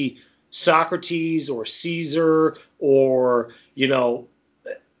whether it be Socrates or Caesar or, you know,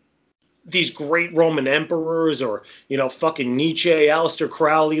 these great Roman emperors, or, you know, fucking Nietzsche, Aleister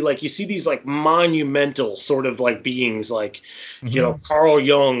Crowley, like you see these like monumental sort of like beings, like, you know, Carl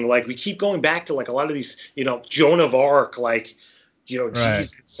Jung, like we keep going back to like a lot of these, you know, Joan of Arc, like, you know,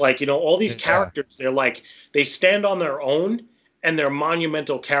 Jesus, like, you know, all these characters, they're like, they stand on their own and they're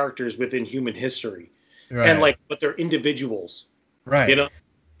monumental characters within human history. And like, but they're individuals, you know?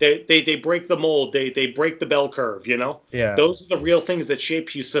 They break the mold. They break the bell curve, you know? Yeah. Those are the real things that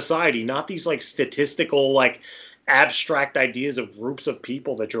shape society, not these like statistical, like abstract ideas of groups of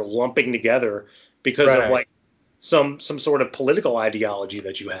people that you're lumping together because of like some sort of political ideology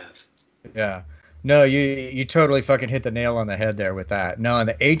that you have. Yeah. No, you totally fucking hit the nail on the head there with that. No, in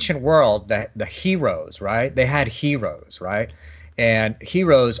the ancient world, the heroes, right? They had heroes, right? And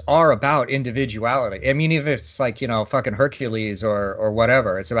heroes are about individuality. I mean, even if it's like, you know, fucking Hercules or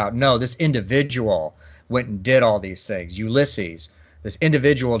whatever, it's about, no, this individual went and did all these things. Ulysses, this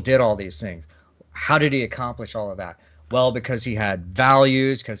individual did all these things. How did he accomplish all of that? Well, because he had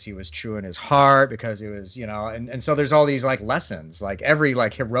values, because he was true in his heart, because he was, you know, and so there's all these like lessons, like every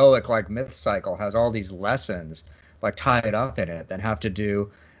like heroic like myth cycle has all these lessons like tied up in it that have to do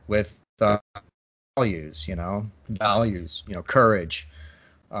with values, you know, courage,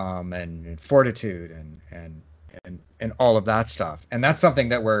 and fortitude and all of that stuff. And that's something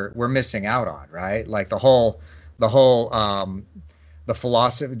that we're missing out on, right? Like the whole the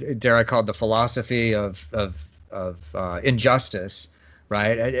philosophy, dare I call it the philosophy of injustice,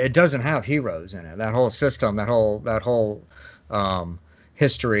 right? It doesn't have heroes in it. That whole system, that whole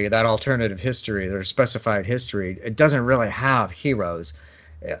history, that alternative history, their specified history, it doesn't really have heroes.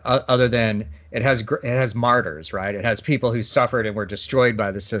 Other than it has martyrs, right? It has people who suffered and were destroyed by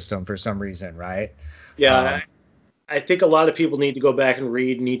the system for some reason, right? Yeah, I think a lot of people need to go back and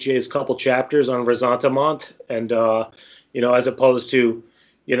read Nietzsche's couple chapters on resentment, and you know, as opposed to,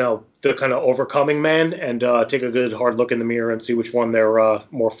 you know, the kind of overcoming man, and take a good hard look in the mirror and see which one they're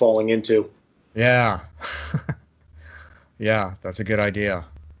more falling into. Yeah, yeah, that's a good idea.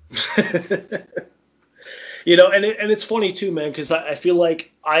 You know, and it's funny too, man, because I feel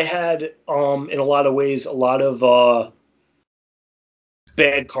like I had, in a lot of ways, a lot of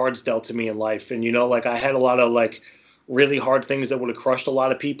bad cards dealt to me in life. And, you know, like I had a lot of like really hard things that would have crushed a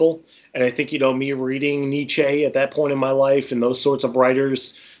lot of people. And I think, you know, me reading Nietzsche at that point in my life and those sorts of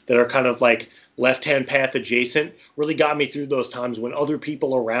writers that are kind of like left-hand path adjacent really got me through those times when other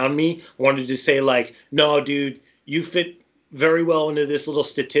people around me wanted to say like, no, dude, you fit very well into this little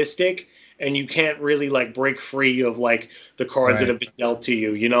statistic, and you can't really like break free of like the cards that have been dealt to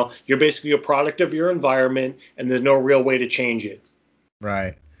you. You know, you're basically a product of your environment, and there's no real way to change it.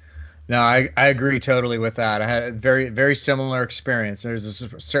 Right. No, I agree totally with that. I had a very, very similar experience. There's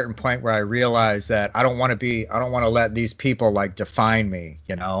a certain point where I realized that I don't want to let these people like define me,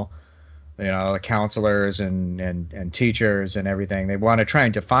 the counselors and teachers and everything. They want to try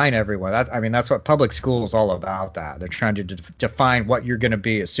and define everyone. That's what public school is all about. That they're trying to define what you're going to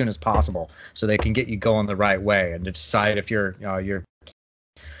be as soon as possible, so they can get you going the right way and decide if you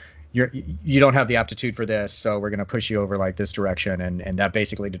don't have the aptitude for this, so we're going to push you over like this direction, and that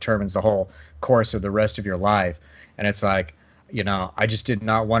basically determines the whole course of the rest of your life. And it's like, I just did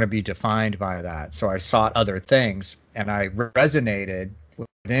not want to be defined by that, so I sought other things, and I resonated with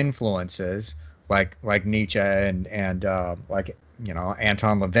influences like Nietzsche and like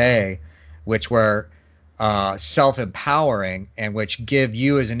Anton LaVey, which were self-empowering and which give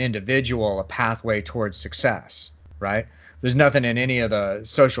you as an individual a pathway towards success, right? There's nothing in any of the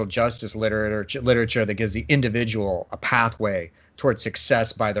social justice literature that gives the individual a pathway towards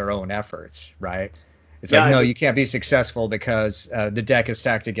success by their own efforts, right? It's like, no, you can't be successful because the deck is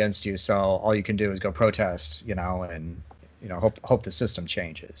stacked against you, so all you can do is go protest, and hope the system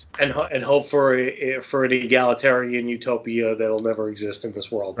changes. And hope for an egalitarian utopia that'll never exist in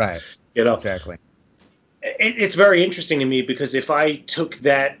this world. Right. Exactly. It's very interesting to me, because if I took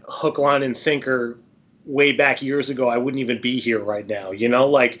that hook, line, and sinker way back years ago, I wouldn't even be here right now.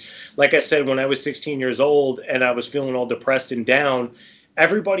 Like I said, when I was 16 years old and I was feeling all depressed and down,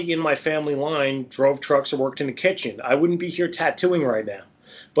 everybody in my family line drove trucks or worked in the kitchen. I wouldn't be here tattooing right now.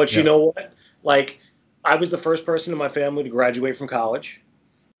 But you know what? Like, I was the first person in my family to graduate from college.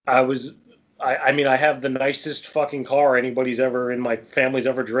 I have the nicest fucking car anybody's ever in my family's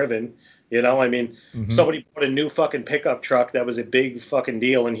ever driven. Somebody bought a new fucking pickup truck that was a big fucking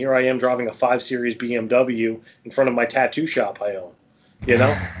deal, and here I am driving a 5 Series BMW in front of my tattoo shop I own.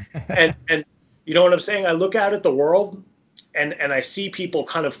 And you know what I'm saying? I look out at the world, and I see people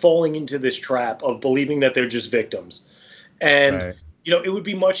kind of falling into this trap of believing that they're just victims. And it would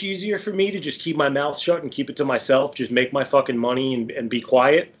be much easier for me to just keep my mouth shut and keep it to myself, just make my fucking money and be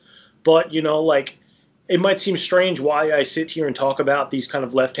quiet. But it might seem strange why I sit here and talk about these kind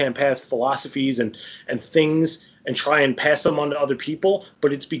of left-hand path philosophies and things and try and pass them on to other people,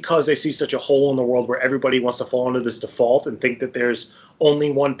 but it's because I see such a hole in the world where everybody wants to fall into this default and think that there's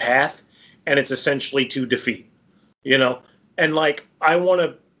only one path, and it's essentially to defeat, And I want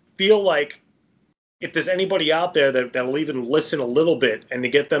to feel like if there's anybody out there that'll even listen a little bit, and to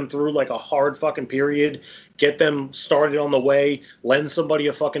get them through like a hard fucking period, get them started on the way, lend somebody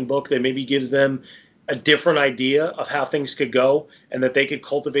a fucking book that maybe gives them a different idea of how things could go, and that they could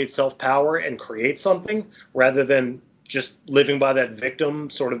cultivate self-power and create something rather than just living by that victim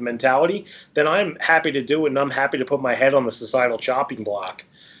sort of mentality, then I'm happy to do it, and I'm happy to put my head on the societal chopping block,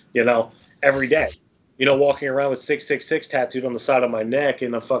 every day. Walking around with 666 tattooed on the side of my neck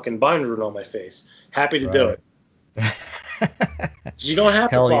and a fucking bind root on my face. Happy to do it. You don't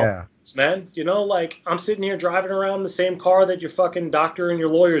have to follow this, man. I'm sitting here driving around the same car that your fucking doctor and your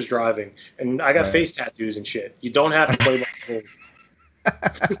lawyer's driving, and I got face tattoos and shit. You don't have to play by the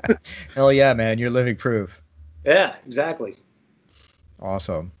rules. Hell yeah, man. You're living proof. Yeah, exactly.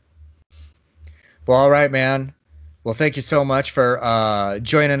 Awesome. Well, all right, man. Well, thank you so much for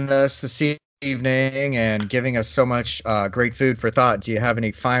joining us this evening and giving us so much great food for thought. Do you have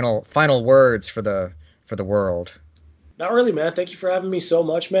any final words for the world? Not really, man. Thank you for having me so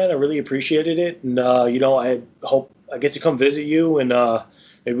much, man. I really appreciated it, and I hope I get to come visit you, and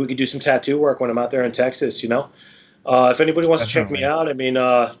maybe we could do some tattoo work when I'm out there in Texas. If anybody wants to check me out,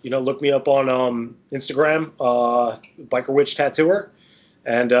 look me up on Instagram, VVitch Tattooer,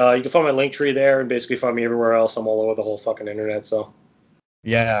 and you can find my link tree there, and basically find me everywhere else. I'm all over the whole fucking internet, so.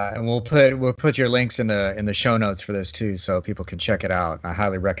 Yeah, and we'll put your links in the show notes for this too, so people can check it out. I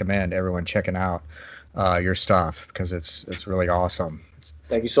highly recommend everyone checking out your stuff, because it's really awesome.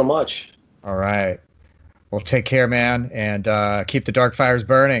 Thank you so much. All right. Well, take care, man, and keep the dark fires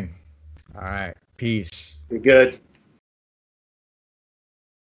burning. All right. Peace. Be good.